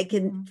 They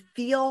can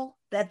feel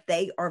that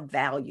they are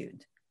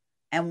valued.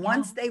 And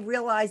once they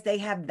realize they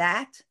have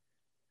that,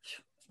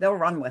 they'll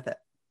run with it.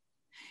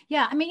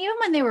 Yeah. I mean, even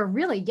when they were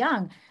really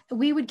young,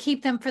 we would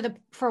keep them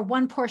for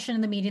one portion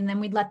of the meeting, then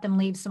we'd let them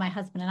leave so my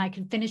husband and I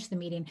could finish the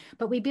meeting.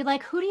 But we'd be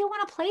like, who do you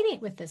want to play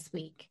date with this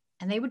week?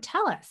 And they would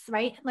tell us,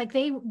 right? Like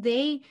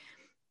they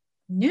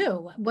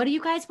knew, what do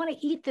you guys want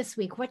to eat this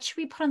week? What should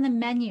we put on the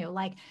menu?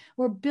 Like,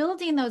 we're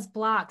building those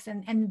blocks,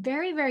 and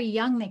very, very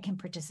young, they can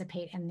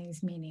participate in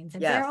these meetings.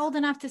 If they're old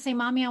enough to say,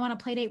 Mommy, I want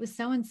to play date with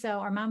so-and-so,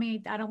 or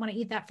Mommy, I don't want to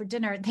eat that for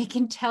dinner, they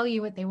can tell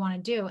you what they want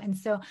to do. And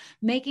so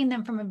making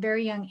them from a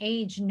very young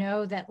age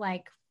know that,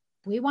 like,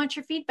 we want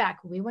your feedback.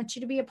 We want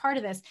you to be a part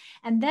of this.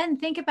 And then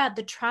think about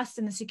the trust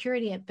and the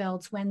security it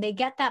builds when they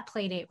get that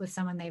play date with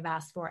someone they've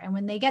asked for. And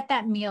when they get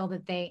that meal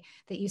that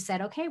you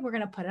said, okay, we're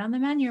going to put it on the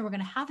menu. We're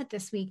going to have it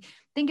this week.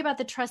 Think about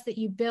the trust that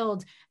you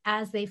build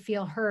as they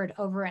feel heard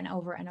over and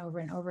over and over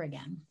and over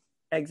again.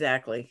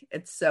 Exactly.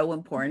 It's so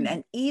important.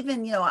 And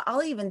even, you know,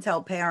 I'll even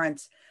tell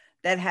parents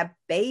that have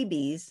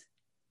babies,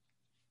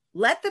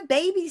 let the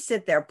baby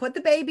sit there, put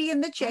the baby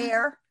in the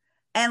chair,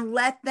 and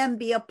let them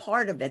be a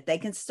part of it. They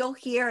can still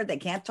hear, they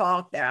can't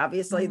talk. They're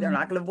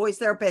not going to voice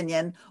their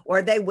opinion,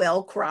 or they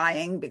will,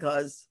 crying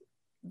because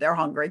they're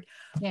hungry.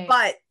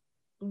 But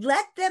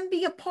let them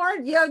be a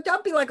part. You know,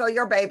 don't be like, oh,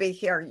 your baby,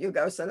 here, you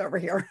go sit over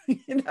here.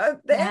 You know,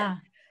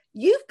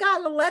 you've got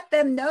to let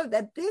them know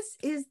that this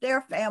is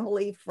their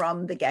family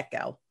from the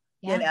get-go,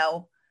 you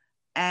know,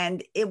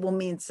 and it will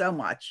mean so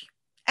much.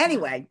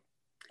 Anyway,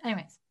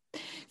 anyways.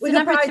 We So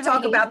could probably 3,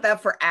 talk about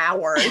that for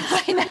hours.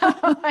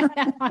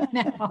 I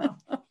know.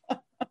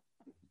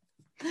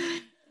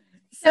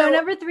 So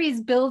number 3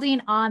 is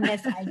building on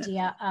this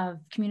idea of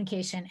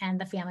communication and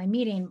the family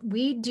meeting.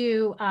 We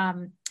do,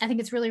 I think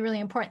it's really, really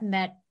important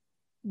that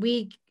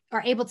we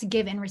are able to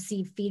give and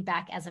receive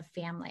feedback as a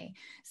family.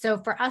 So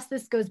for us,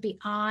 this goes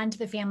beyond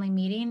the family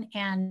meeting.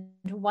 And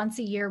once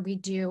a year, we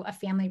do a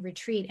family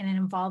retreat, and it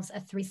involves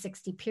a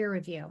 360 peer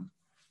review,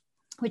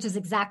 which is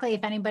exactly,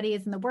 if anybody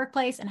is in the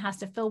workplace and has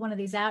to fill one of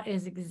these out, it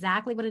is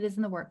exactly what it is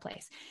in the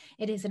workplace.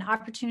 It is an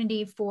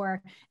opportunity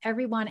for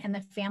everyone in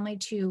the family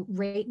to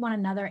rate one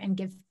another and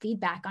give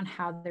feedback on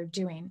how they're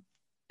doing.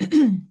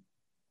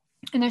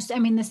 And this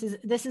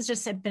has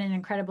just been an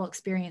incredible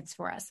experience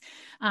for us.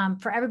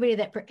 For everybody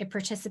that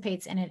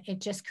participates in it,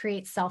 it just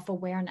creates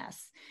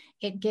self-awareness.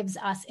 It gives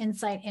us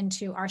insight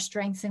into our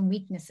strengths and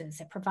weaknesses.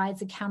 It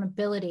provides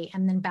accountability.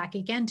 And then back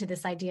again to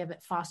this idea of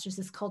it fosters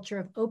this culture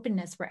of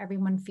openness where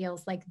everyone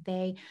feels like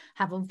they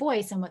have a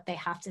voice and what they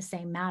have to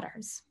say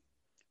matters.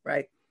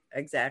 Right.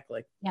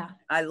 Exactly. Yeah.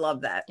 I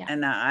love that. Yeah.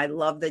 And I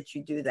love that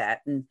you do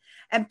that. And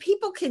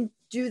people can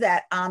do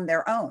that on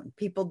their own.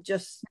 People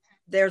just,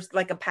 there's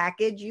like a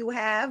package you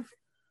have.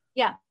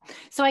 Yeah.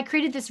 So I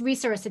created this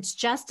resource. It's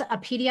just a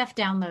PDF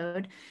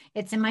download.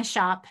 It's in my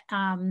shop.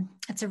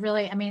 It's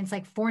it's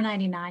like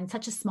 $4.99,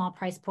 such a small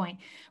price point.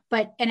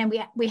 And then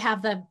we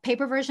have the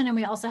paper version, and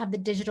we also have the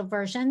digital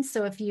version.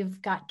 So if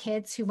you've got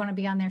kids who want to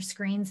be on their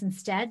screens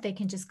instead, they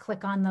can just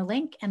click on the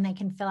link and they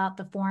can fill out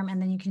the form,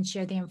 and then you can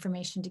share the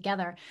information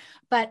together.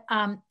 But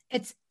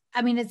it's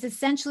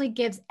essentially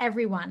gives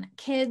everyone,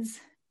 kids,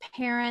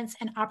 parents,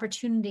 an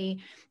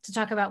opportunity to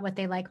talk about what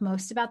they like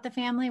most about the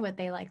family, what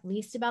they like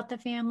least about the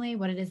family,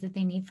 what it is that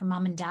they need from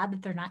mom and dad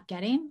that they're not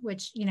getting,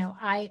 which,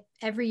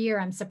 every year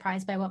I'm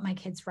surprised by what my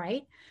kids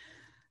write.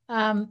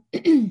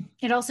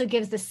 It also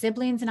gives the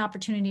siblings an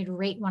opportunity to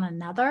rate one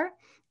another.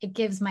 It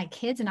gives my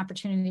kids an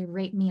opportunity to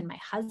rate me and my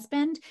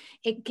husband.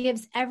 It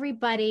gives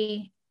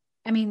everybody,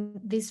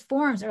 these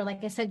forms are,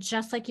 like I said,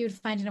 just like you would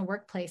find in a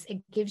workplace.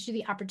 It gives you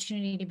the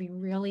opportunity to be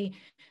really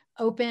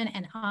open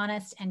and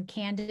honest and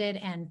candid.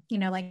 And,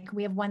 like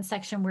we have one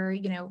section where,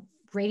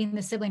 rating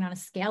the sibling on a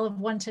scale of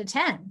 1 to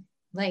 10,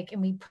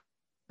 and we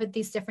put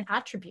these different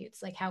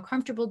attributes, like how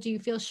comfortable do you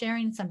feel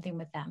sharing something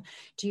with them?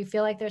 Do you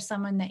feel like there's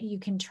someone that you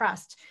can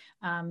trust?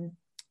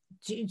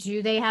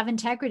 Do they have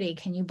integrity?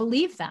 Can you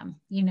believe them?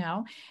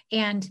 My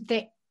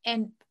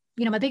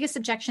biggest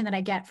objection that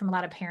I get from a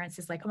lot of parents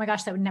is like, oh my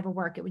gosh, that would never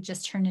work. It would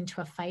just turn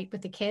into a fight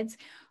with the kids.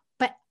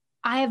 But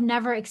I have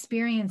never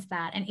experienced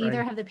that. And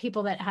either have the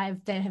people that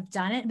have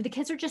done it, but the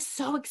kids are just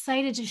so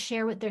excited to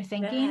share what they're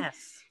thinking.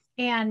 Yes.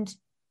 And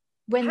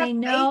when have they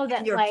know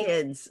that your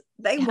kids,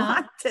 they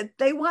want to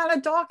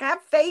talk,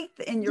 have faith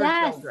in your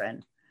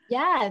children.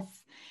 Yes.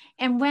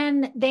 And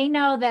when they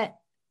know that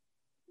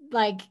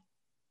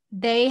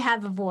they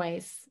have a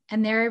voice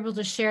and they're able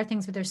to share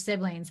things with their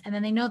siblings, and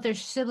then they know their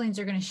siblings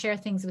are going to share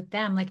things with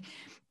them.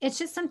 It's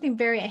just something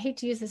I hate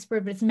to use this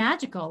word, but it's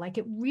magical.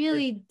 It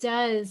really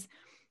does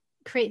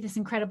create this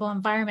incredible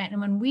environment.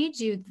 And when we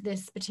do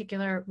this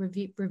particular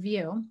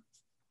review,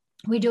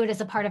 we do it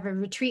as a part of a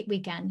retreat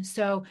weekend.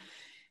 So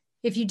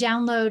if you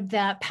download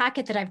the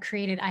packet that I've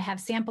created, I have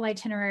sample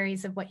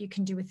itineraries of what you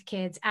can do with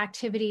kids,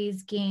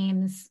 activities,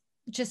 games,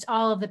 just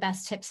all of the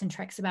best tips and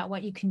tricks about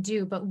what you can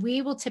do. But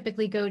we will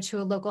typically go to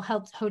a local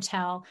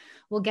hotel.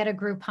 We'll get a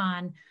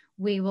Groupon.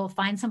 We will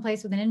find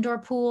someplace with an indoor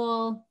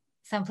pool,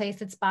 someplace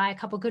that's by a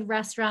couple good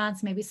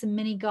restaurants, maybe some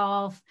mini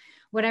golf,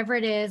 whatever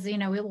it is.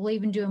 We'll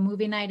even do a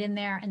movie night in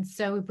there. And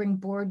so we bring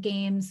board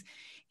games,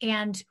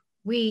 and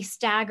we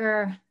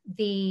stagger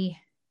the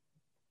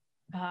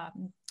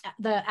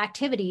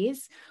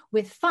activities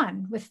with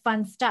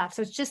fun stuff.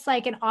 So it's just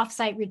like an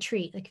offsite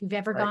retreat. Like if you've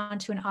ever gone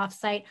to an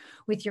offsite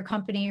with your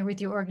company or with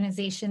your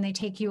organization, they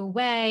take you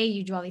away,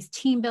 you do all these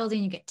team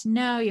building, you get to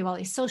know, you have all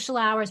these social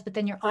hours, but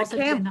then you're also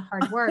doing the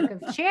hard work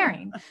of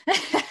sharing.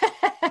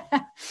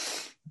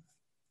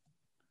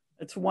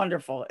 It's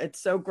wonderful. It's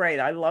so great.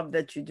 I love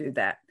that you do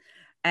that.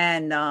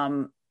 And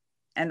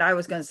I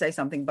was going to say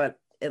something, but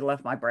it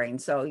left my brain.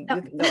 So you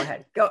can go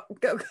ahead. Go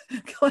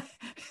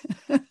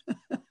ahead.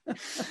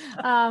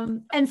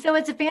 And so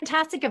it's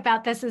fantastic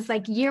about this is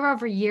like year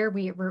over year,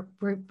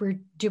 we're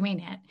doing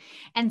it.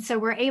 And so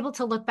we're able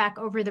to look back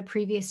over the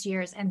previous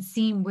years and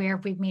seeing where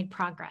we've made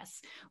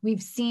progress.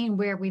 We've seen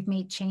where we've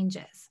made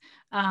changes.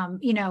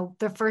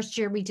 The first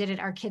year we did it,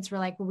 our kids were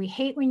like, well, we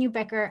hate when you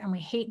bicker and we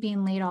hate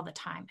being late all the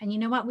time. And you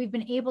know what? We've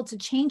been able to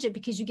change it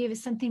because you gave us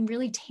something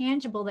really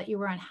tangible that you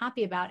were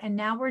unhappy about. And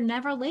now we're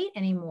never late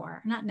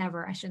anymore. Not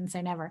never, I shouldn't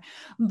say never,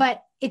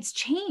 but it's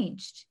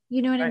changed.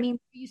 You know what I mean?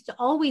 We used to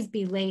always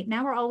be late.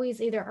 Now we're always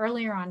either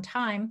early or on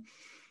time.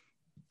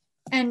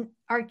 And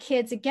our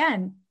kids,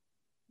 again,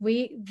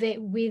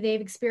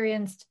 they've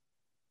experienced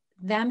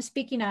them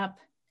speaking up,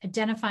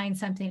 identifying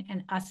something,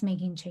 and us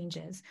making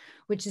changes,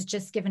 which has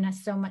just given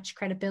us so much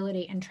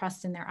credibility and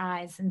trust in their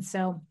eyes. And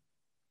so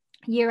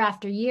year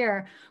after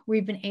year,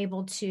 we've been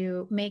able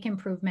to make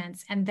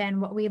improvements. And then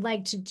what we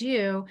like to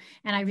do,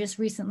 and I just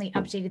recently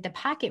updated the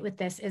packet with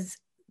this, is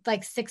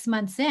like 6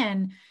 months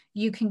in,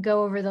 you can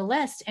go over the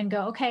list and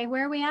go, okay,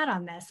 where are we at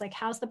on this? Like,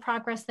 how's the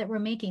progress that we're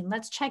making?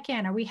 Let's check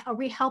in. Are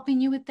we helping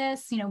you with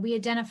this? You know, we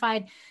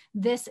identified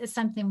this as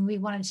something we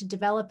wanted to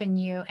develop in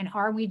you. And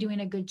are we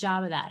doing a good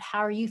job of that? How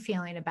are you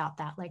feeling about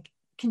that? Like,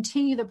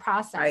 continue the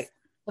process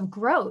of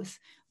growth,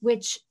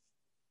 which,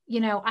 you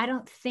know, I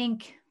don't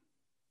think,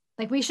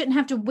 like, we shouldn't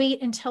have to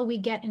wait until we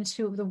get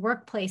into the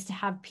workplace to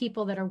have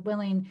people that are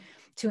willing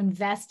to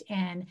invest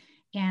in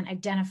and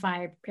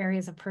identify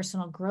areas of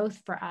personal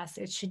growth for us.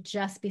 It should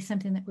just be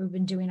something that we've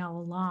been doing all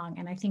along.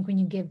 And I think when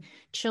you give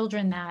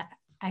children that,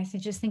 I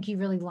just think you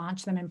really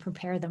launch them and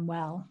prepare them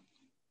well.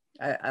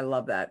 I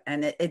love that.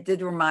 And it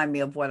did remind me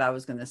of what I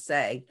was going to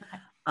say,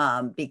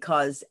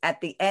 because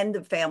at the end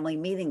of family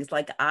meetings,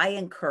 like, I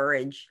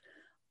encourage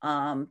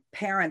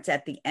parents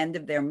at the end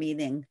of their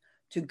meeting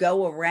to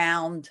go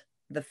around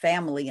the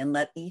family and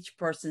let each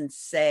person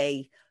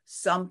say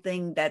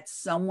something that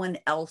someone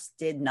else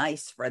did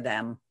nice for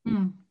them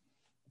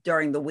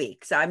during the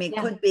week. So, I mean, it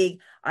could be,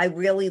 I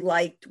really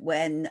liked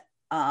when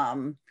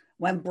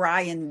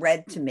Brian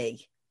read to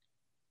me,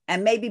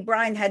 and maybe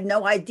Brian had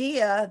no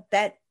idea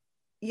that,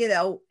 you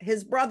know,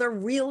 his brother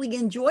really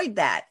enjoyed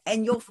that.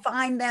 And you'll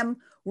find them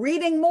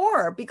reading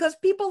more because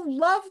people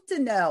love to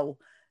know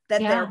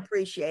that they're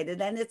appreciated.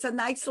 And it's a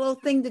nice little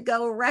thing to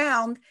go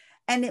around,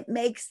 and it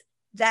makes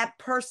that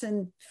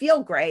person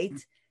feel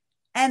great.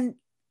 And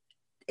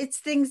it's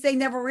things they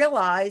never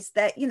realized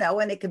that, you know,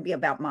 and it can be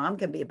about mom,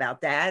 can be about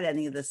dad,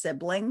 any of the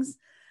siblings.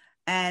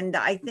 And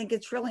I think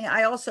it's really,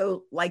 I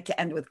also like to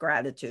end with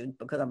gratitude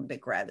because I'm a big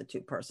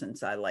gratitude person.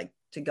 So I like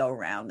to go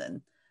around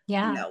and, you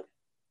know,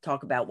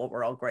 talk about what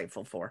we're all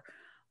grateful for.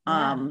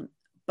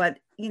 But,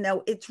 you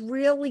know, it's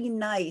really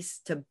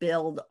nice to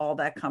build all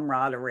that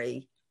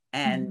camaraderie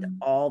and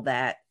all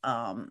that,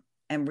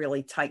 and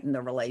really tighten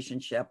the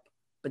relationship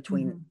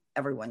between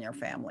everyone in your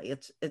family.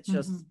 It's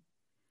just,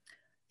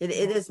 it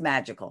is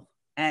magical,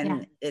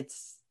 and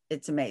it's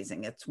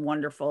amazing. It's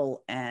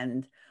wonderful.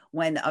 And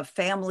when a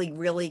family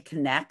really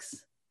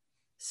connects,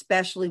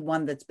 especially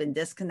one that's been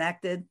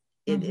disconnected,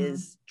 it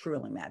is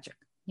truly magic.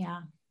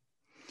 Yeah.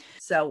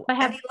 So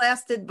any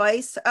last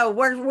advice? Oh,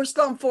 we're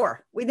still on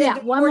 4. We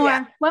didn't do one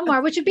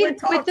more, which would be the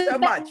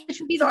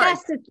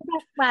best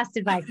last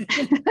advice.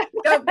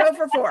 go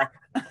for 4.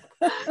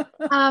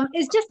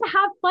 Is just to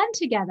have fun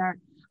together.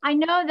 I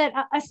know that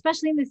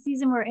especially in the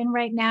season we're in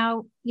right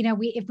now, you know,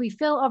 if we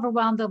feel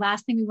overwhelmed, the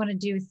last thing we want to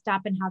do is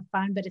stop and have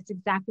fun, but it's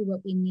exactly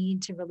what we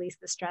need to release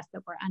the stress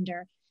that we're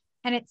under.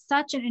 And it's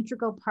such an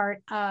integral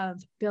part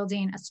of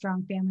building a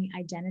strong family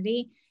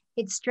identity.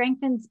 It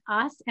strengthens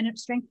us and it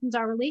strengthens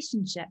our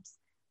relationships.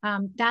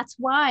 That's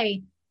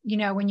why, you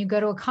know, when you go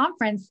to a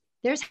conference,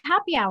 there's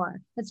happy hour.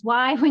 That's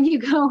why when you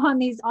go on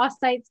these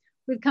offsites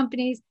with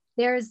companies,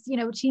 there's, you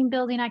know, team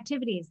building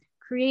activities.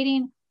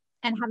 Creating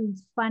and having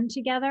fun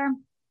together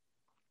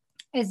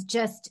is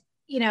just,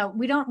 you know,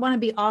 we don't want to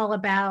be all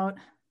about,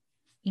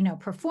 you know,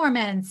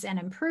 performance and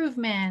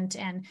improvement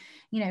and,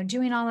 you know,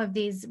 doing all of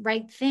these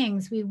right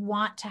things. We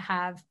want to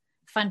have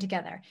fun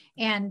together.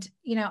 And,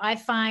 you know, I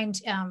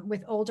find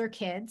with older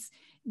kids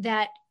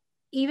that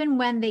even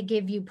when they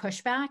give you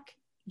pushback,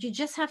 you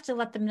just have to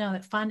let them know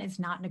that fun is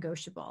not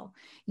negotiable.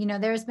 You know,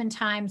 there's been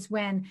times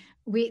when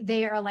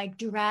they are like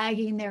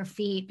dragging their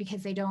feet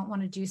because they don't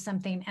want to do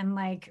something. And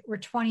like, we're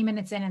 20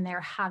 minutes in and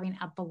they're having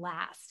a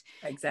blast.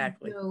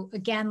 Exactly. So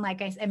again,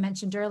 like I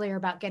mentioned earlier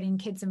about getting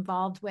kids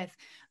involved with,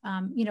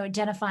 you know,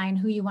 identifying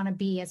who you want to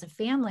be as a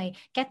family,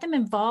 get them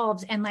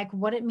involved and like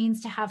what it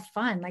means to have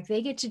fun. Like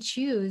they get to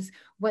choose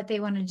what they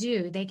want to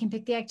do. They can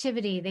pick the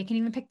activity. They can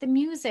even pick the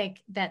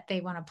music that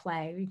they want to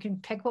play. You can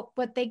pick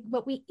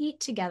what we eat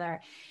together.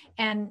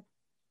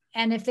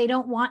 And if they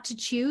don't want to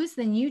choose,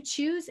 then you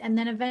choose. And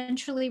then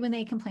eventually when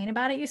they complain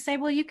about it, you say,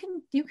 well, you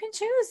can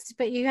choose,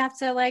 but you have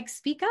to like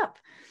speak up,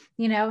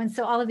 you know? And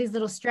so all of these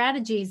little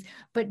strategies,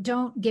 but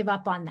don't give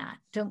up on that.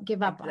 Don't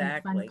give up on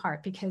the fun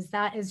part, because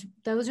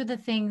those are the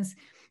things.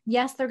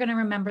 Yes, they're going to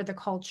remember the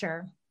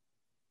culture,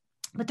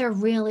 but they're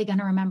really going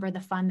to remember the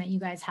fun that you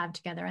guys have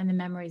together and the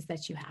memories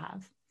that you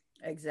have.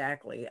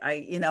 Exactly.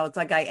 It's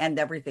like I end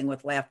everything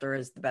with laughter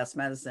is the best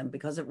medicine,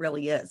 because it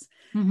really is.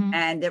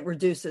 And it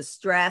reduces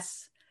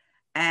stress.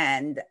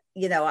 And,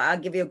 you know, I'll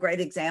give you a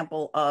great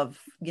example of,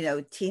 you know,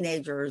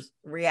 teenagers'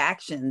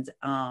 reactions.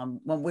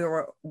 When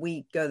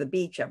we go to the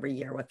beach every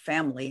year with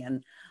family.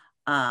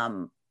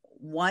 And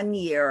one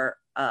year,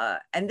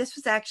 and this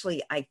was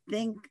actually, I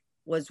think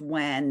was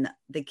when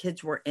the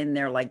kids were in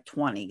their like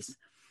 20s.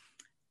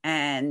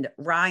 And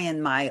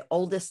Ryan, my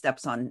oldest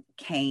stepson,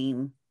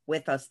 came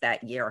with us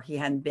that year. He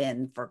hadn't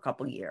been for a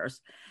couple of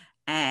years.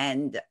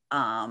 And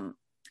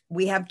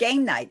we have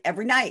game night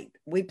every night.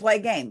 We play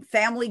game,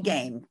 family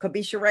game, could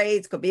be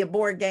charades, could be a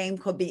board game,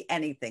 could be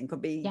anything,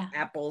 could be the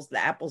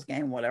apples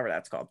game, whatever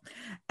that's called.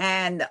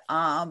 And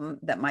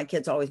that my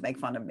kids always make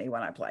fun of me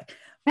when I play.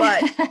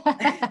 But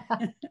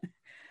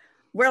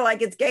we're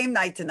like, it's game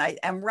night tonight.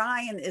 And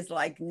Ryan is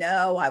like,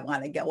 no, I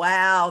want to go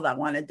out. I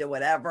want to do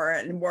whatever.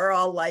 And we're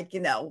all like,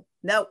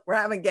 nope, we're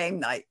having game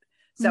night.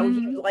 So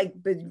he like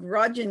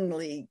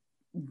begrudgingly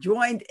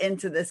joined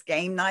into this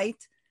game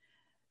night.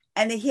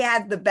 And he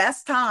had the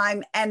best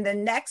time. And the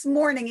next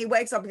morning he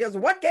wakes up and goes,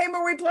 what game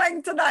are we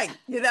playing tonight?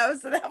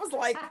 So that was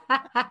like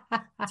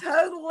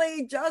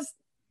totally just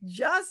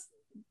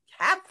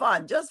have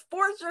fun. Just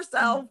force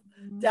yourself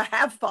to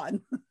have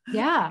fun.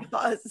 Yeah.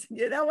 Because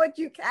you know what?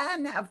 You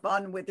can have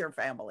fun with your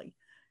family.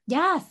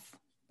 Yes.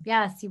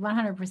 Yes, you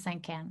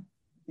 100% can.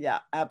 Yeah,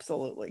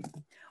 absolutely.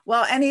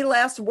 Well, any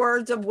last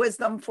words of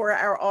wisdom for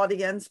our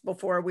audience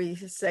before we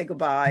say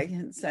goodbye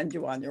and send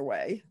you on your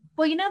way?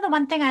 Well, the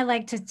one thing I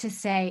like to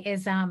say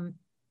is,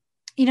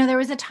 there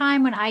was a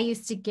time when I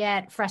used to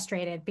get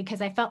frustrated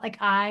because I felt like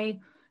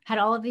I had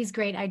all of these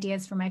great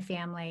ideas for my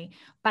family,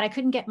 but I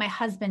couldn't get my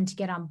husband to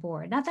get on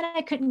board. Not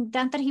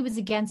that he was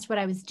against what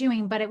I was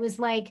doing, but it was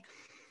like,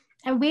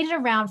 I waited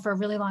around for a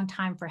really long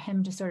time for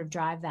him to sort of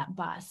drive that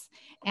bus.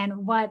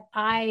 And what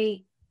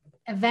I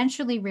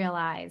eventually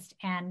realized,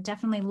 and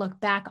definitely look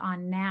back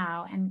on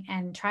now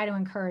and try to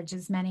encourage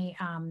as many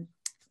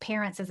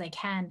parents as I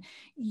can,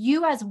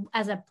 you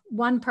as a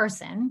one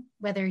person,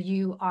 whether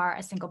you are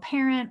a single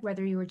parent,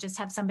 whether you just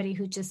have somebody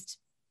who just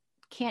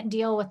can't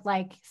deal with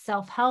like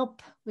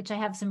self-help, which I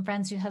have some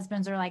friends whose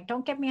husbands are like,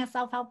 don't get me a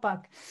self-help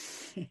book.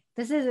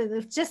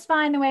 It's just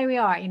fine the way we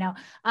are,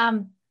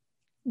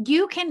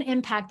 you can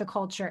impact the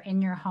culture in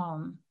your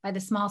home by the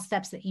small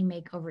steps that you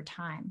make over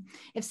time.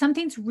 If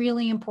something's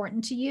really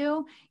important to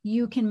you,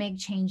 you can make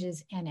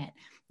changes in it.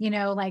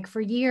 Like for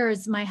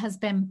years, my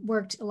husband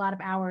worked a lot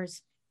of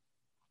hours.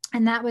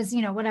 And that was,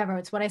 whatever,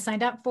 it's what I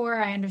signed up for.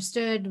 I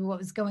understood what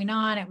was going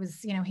on. It was,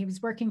 he was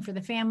working for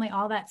the family,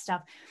 all that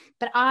stuff.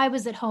 But I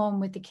was at home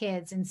with the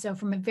kids. And so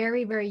from a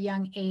very, very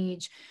young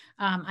age,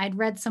 I'd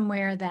read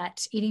somewhere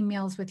that eating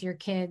meals with your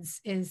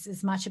kids is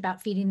as much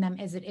about feeding them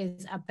as it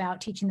is about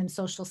teaching them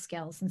social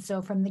skills. And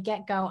so from the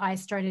get-go, I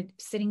started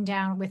sitting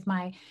down with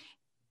my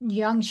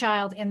young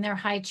child in their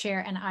high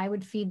chair, and I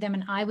would feed them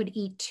and I would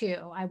eat too.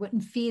 I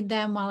wouldn't feed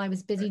them while I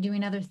was busy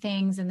doing other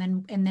things and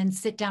then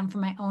sit down for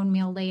my own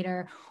meal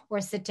later,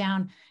 or sit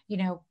down,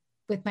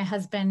 with my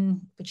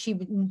husband, which he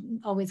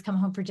would always come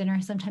home for dinner.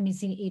 Sometimes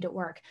he'd eat at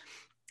work.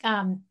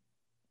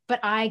 But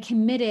I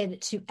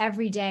committed to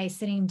every day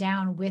sitting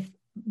down with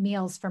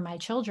meals for my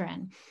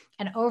children.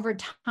 And over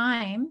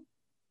time,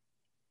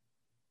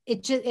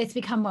 it's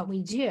become what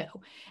we do.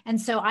 And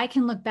so I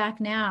can look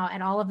back now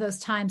at all of those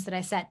times that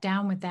I sat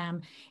down with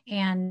them,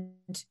 and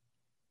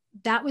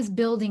that was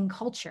building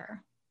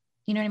culture.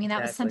 You know what I mean?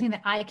 That was something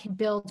that I could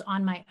build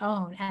on my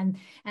own.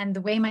 And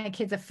the way my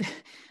kids,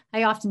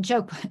 I often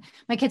joke,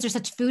 my kids are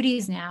such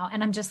foodies now.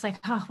 And I'm just like,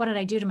 oh, what did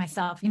I do to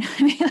myself? You know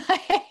what I mean?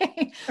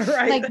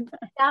 Like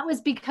that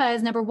was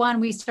because number one,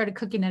 we started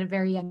cooking at a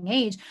very young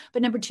age,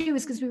 but number two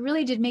is because we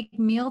really did make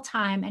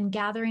mealtime and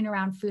gathering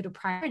around food a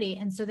priority.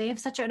 And so they have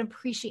such an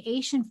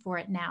appreciation for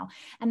it now.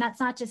 And that's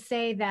not to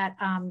say that,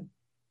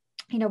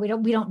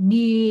 we don't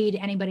need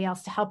anybody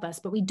else to help us,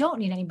 but we don't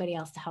need anybody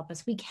else to help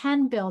us. We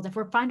can build, if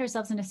we find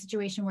ourselves in a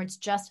situation where it's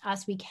just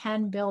us, we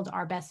can build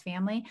our best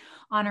family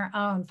on our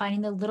own,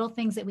 finding the little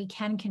things that we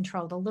can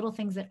control, the little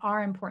things that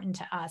are important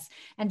to us,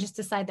 and just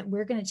decide that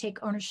we're going to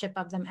take ownership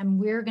of them and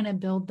we're going to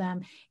build them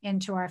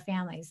into our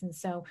families. And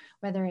so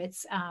whether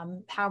it's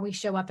how we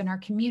show up in our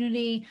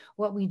community,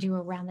 what we do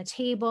around the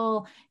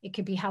table, it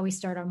could be how we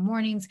start our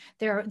mornings.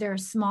 There are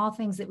small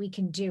things that we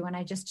can do. And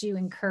I just do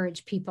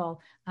encourage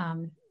people,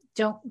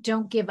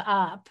 don't give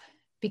up,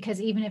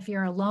 because even if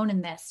you're alone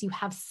in this, you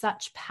have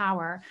such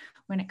power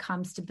when it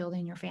comes to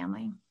building your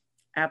family.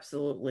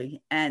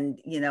 Absolutely. And,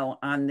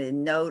 on the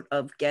note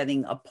of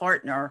getting a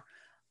partner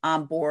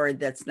on board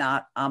that's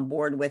not on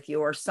board with you,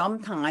 or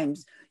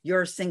sometimes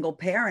you're a single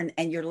parent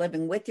and you're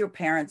living with your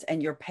parents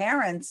and your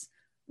parents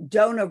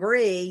don't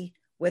agree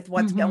with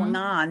what's going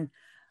on.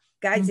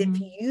 Guys, if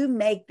you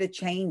make the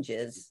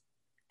changes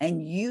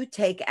and you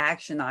take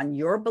action on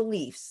your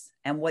beliefs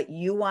and what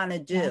you want to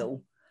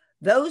do,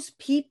 those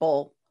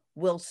people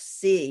will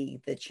see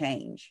the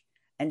change,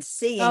 and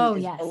seeing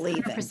is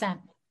believing. 100%.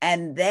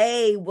 And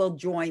they will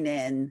join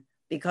in,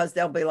 because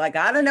they'll be like,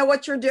 I don't know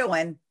what you're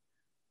doing,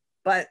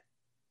 but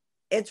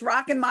it's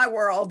rocking my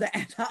world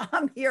and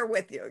I'm here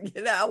with you.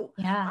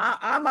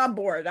 I'm on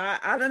board.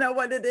 I don't know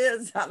what it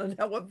is. I don't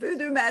know what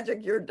voodoo magic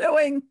you're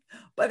doing,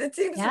 but it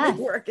seems to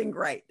be working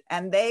great.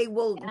 And they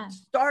will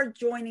start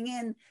joining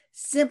in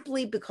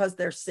simply because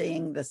they're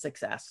seeing the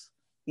success.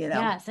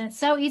 Yes. And it's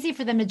so easy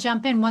for them to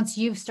jump in once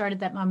you've started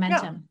that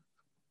momentum. Yeah.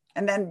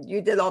 And then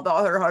you did all the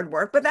other hard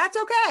work, but that's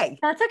okay.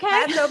 That's okay.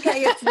 That's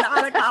okay. It's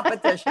not a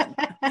competition.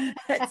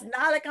 It's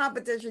not a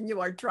competition.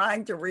 You are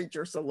trying to reach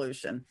your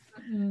solution.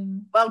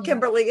 Well,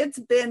 Kimberly, it's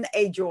been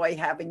a joy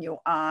having you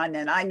on.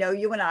 And I know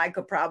you and I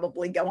could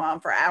probably go on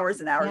for hours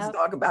and hours to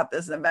talk about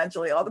this. And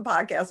eventually all the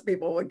podcast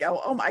people would go,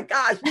 oh my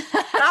gosh,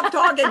 stop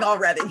talking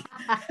already.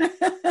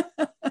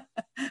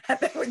 And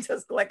they would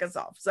just click us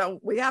off. So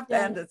we have to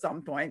end at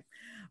some point.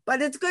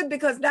 but it's good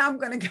because now I'm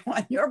going to go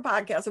on your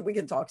podcast and we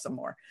can talk some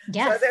more.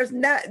 Yes. So there's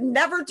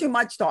never too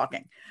much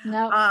talking.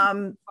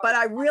 No. But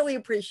I really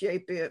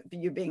appreciate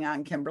you being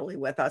on, Kimberly,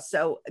 with us.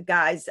 So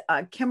guys,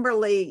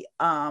 Kimberly,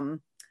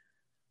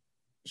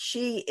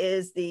 she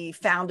is the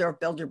founder of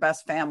Build Your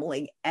Best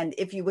Family. And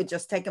if you would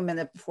just take a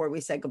minute before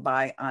we say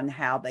goodbye on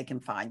how they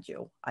can find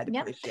you, I'd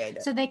appreciate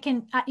it. So they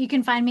can, you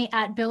can find me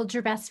at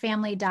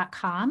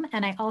buildyourbestfamily.com.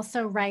 And I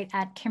also write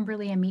at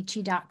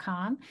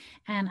KimberlyAmici.com.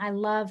 And I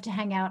love to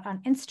hang out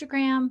on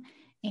Instagram,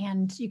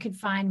 and you can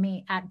find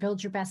me at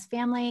Build Your Best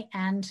Family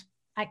and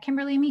at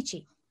Kimberly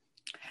Amici.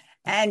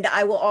 And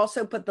I will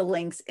also put the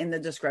links in the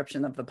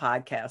description of the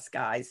podcast,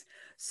 guys.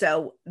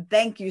 So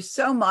thank you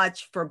so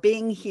much for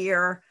being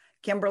here.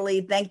 Kimberly,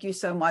 thank you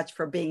so much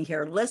for being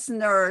here,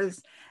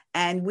 listeners.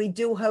 And we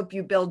do hope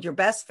you build your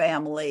best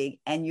family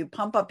and you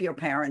pump up your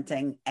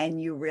parenting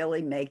and you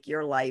really make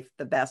your life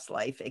the best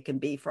life it can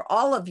be for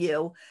all of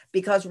you.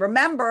 Because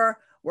remember,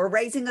 we're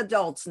raising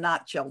adults,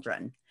 not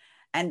children.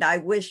 And I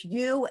wish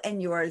you and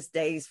yours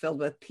days filled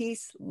with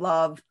peace,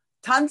 love,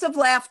 tons of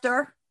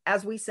laughter.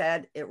 As we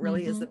said, it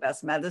really is the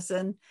best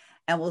medicine.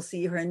 And we'll see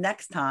you here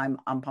next time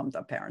on Pumped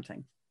Up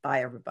Parenting.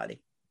 Bye,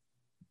 everybody.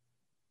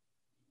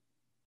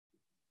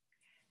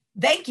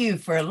 Thank you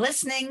for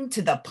listening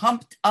to the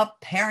Pumped Up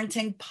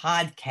Parenting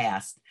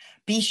podcast.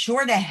 Be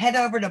sure to head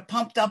over to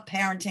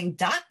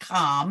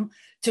pumpedupparenting.com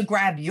to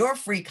grab your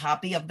free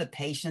copy of the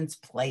Patience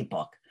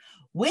Playbook.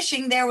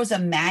 Wishing there was a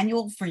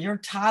manual for your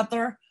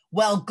toddler?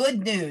 Well,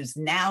 good news,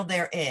 now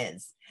there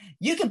is.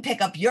 You can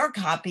pick up your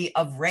copy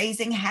of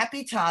Raising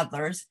Happy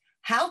Toddlers,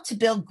 How to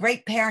Build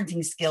Great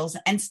Parenting Skills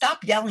and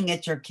Stop Yelling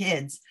at Your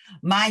Kids,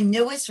 my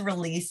newest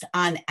release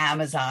on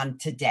Amazon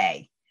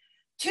today.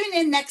 Tune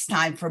in next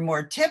time for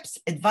more tips,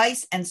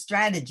 advice, and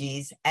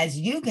strategies as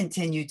you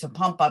continue to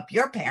pump up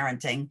your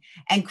parenting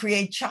and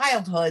create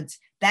childhoods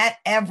that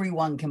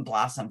everyone can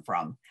blossom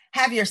from.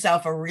 Have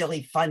yourself a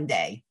really fun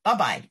day.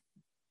 Bye-bye.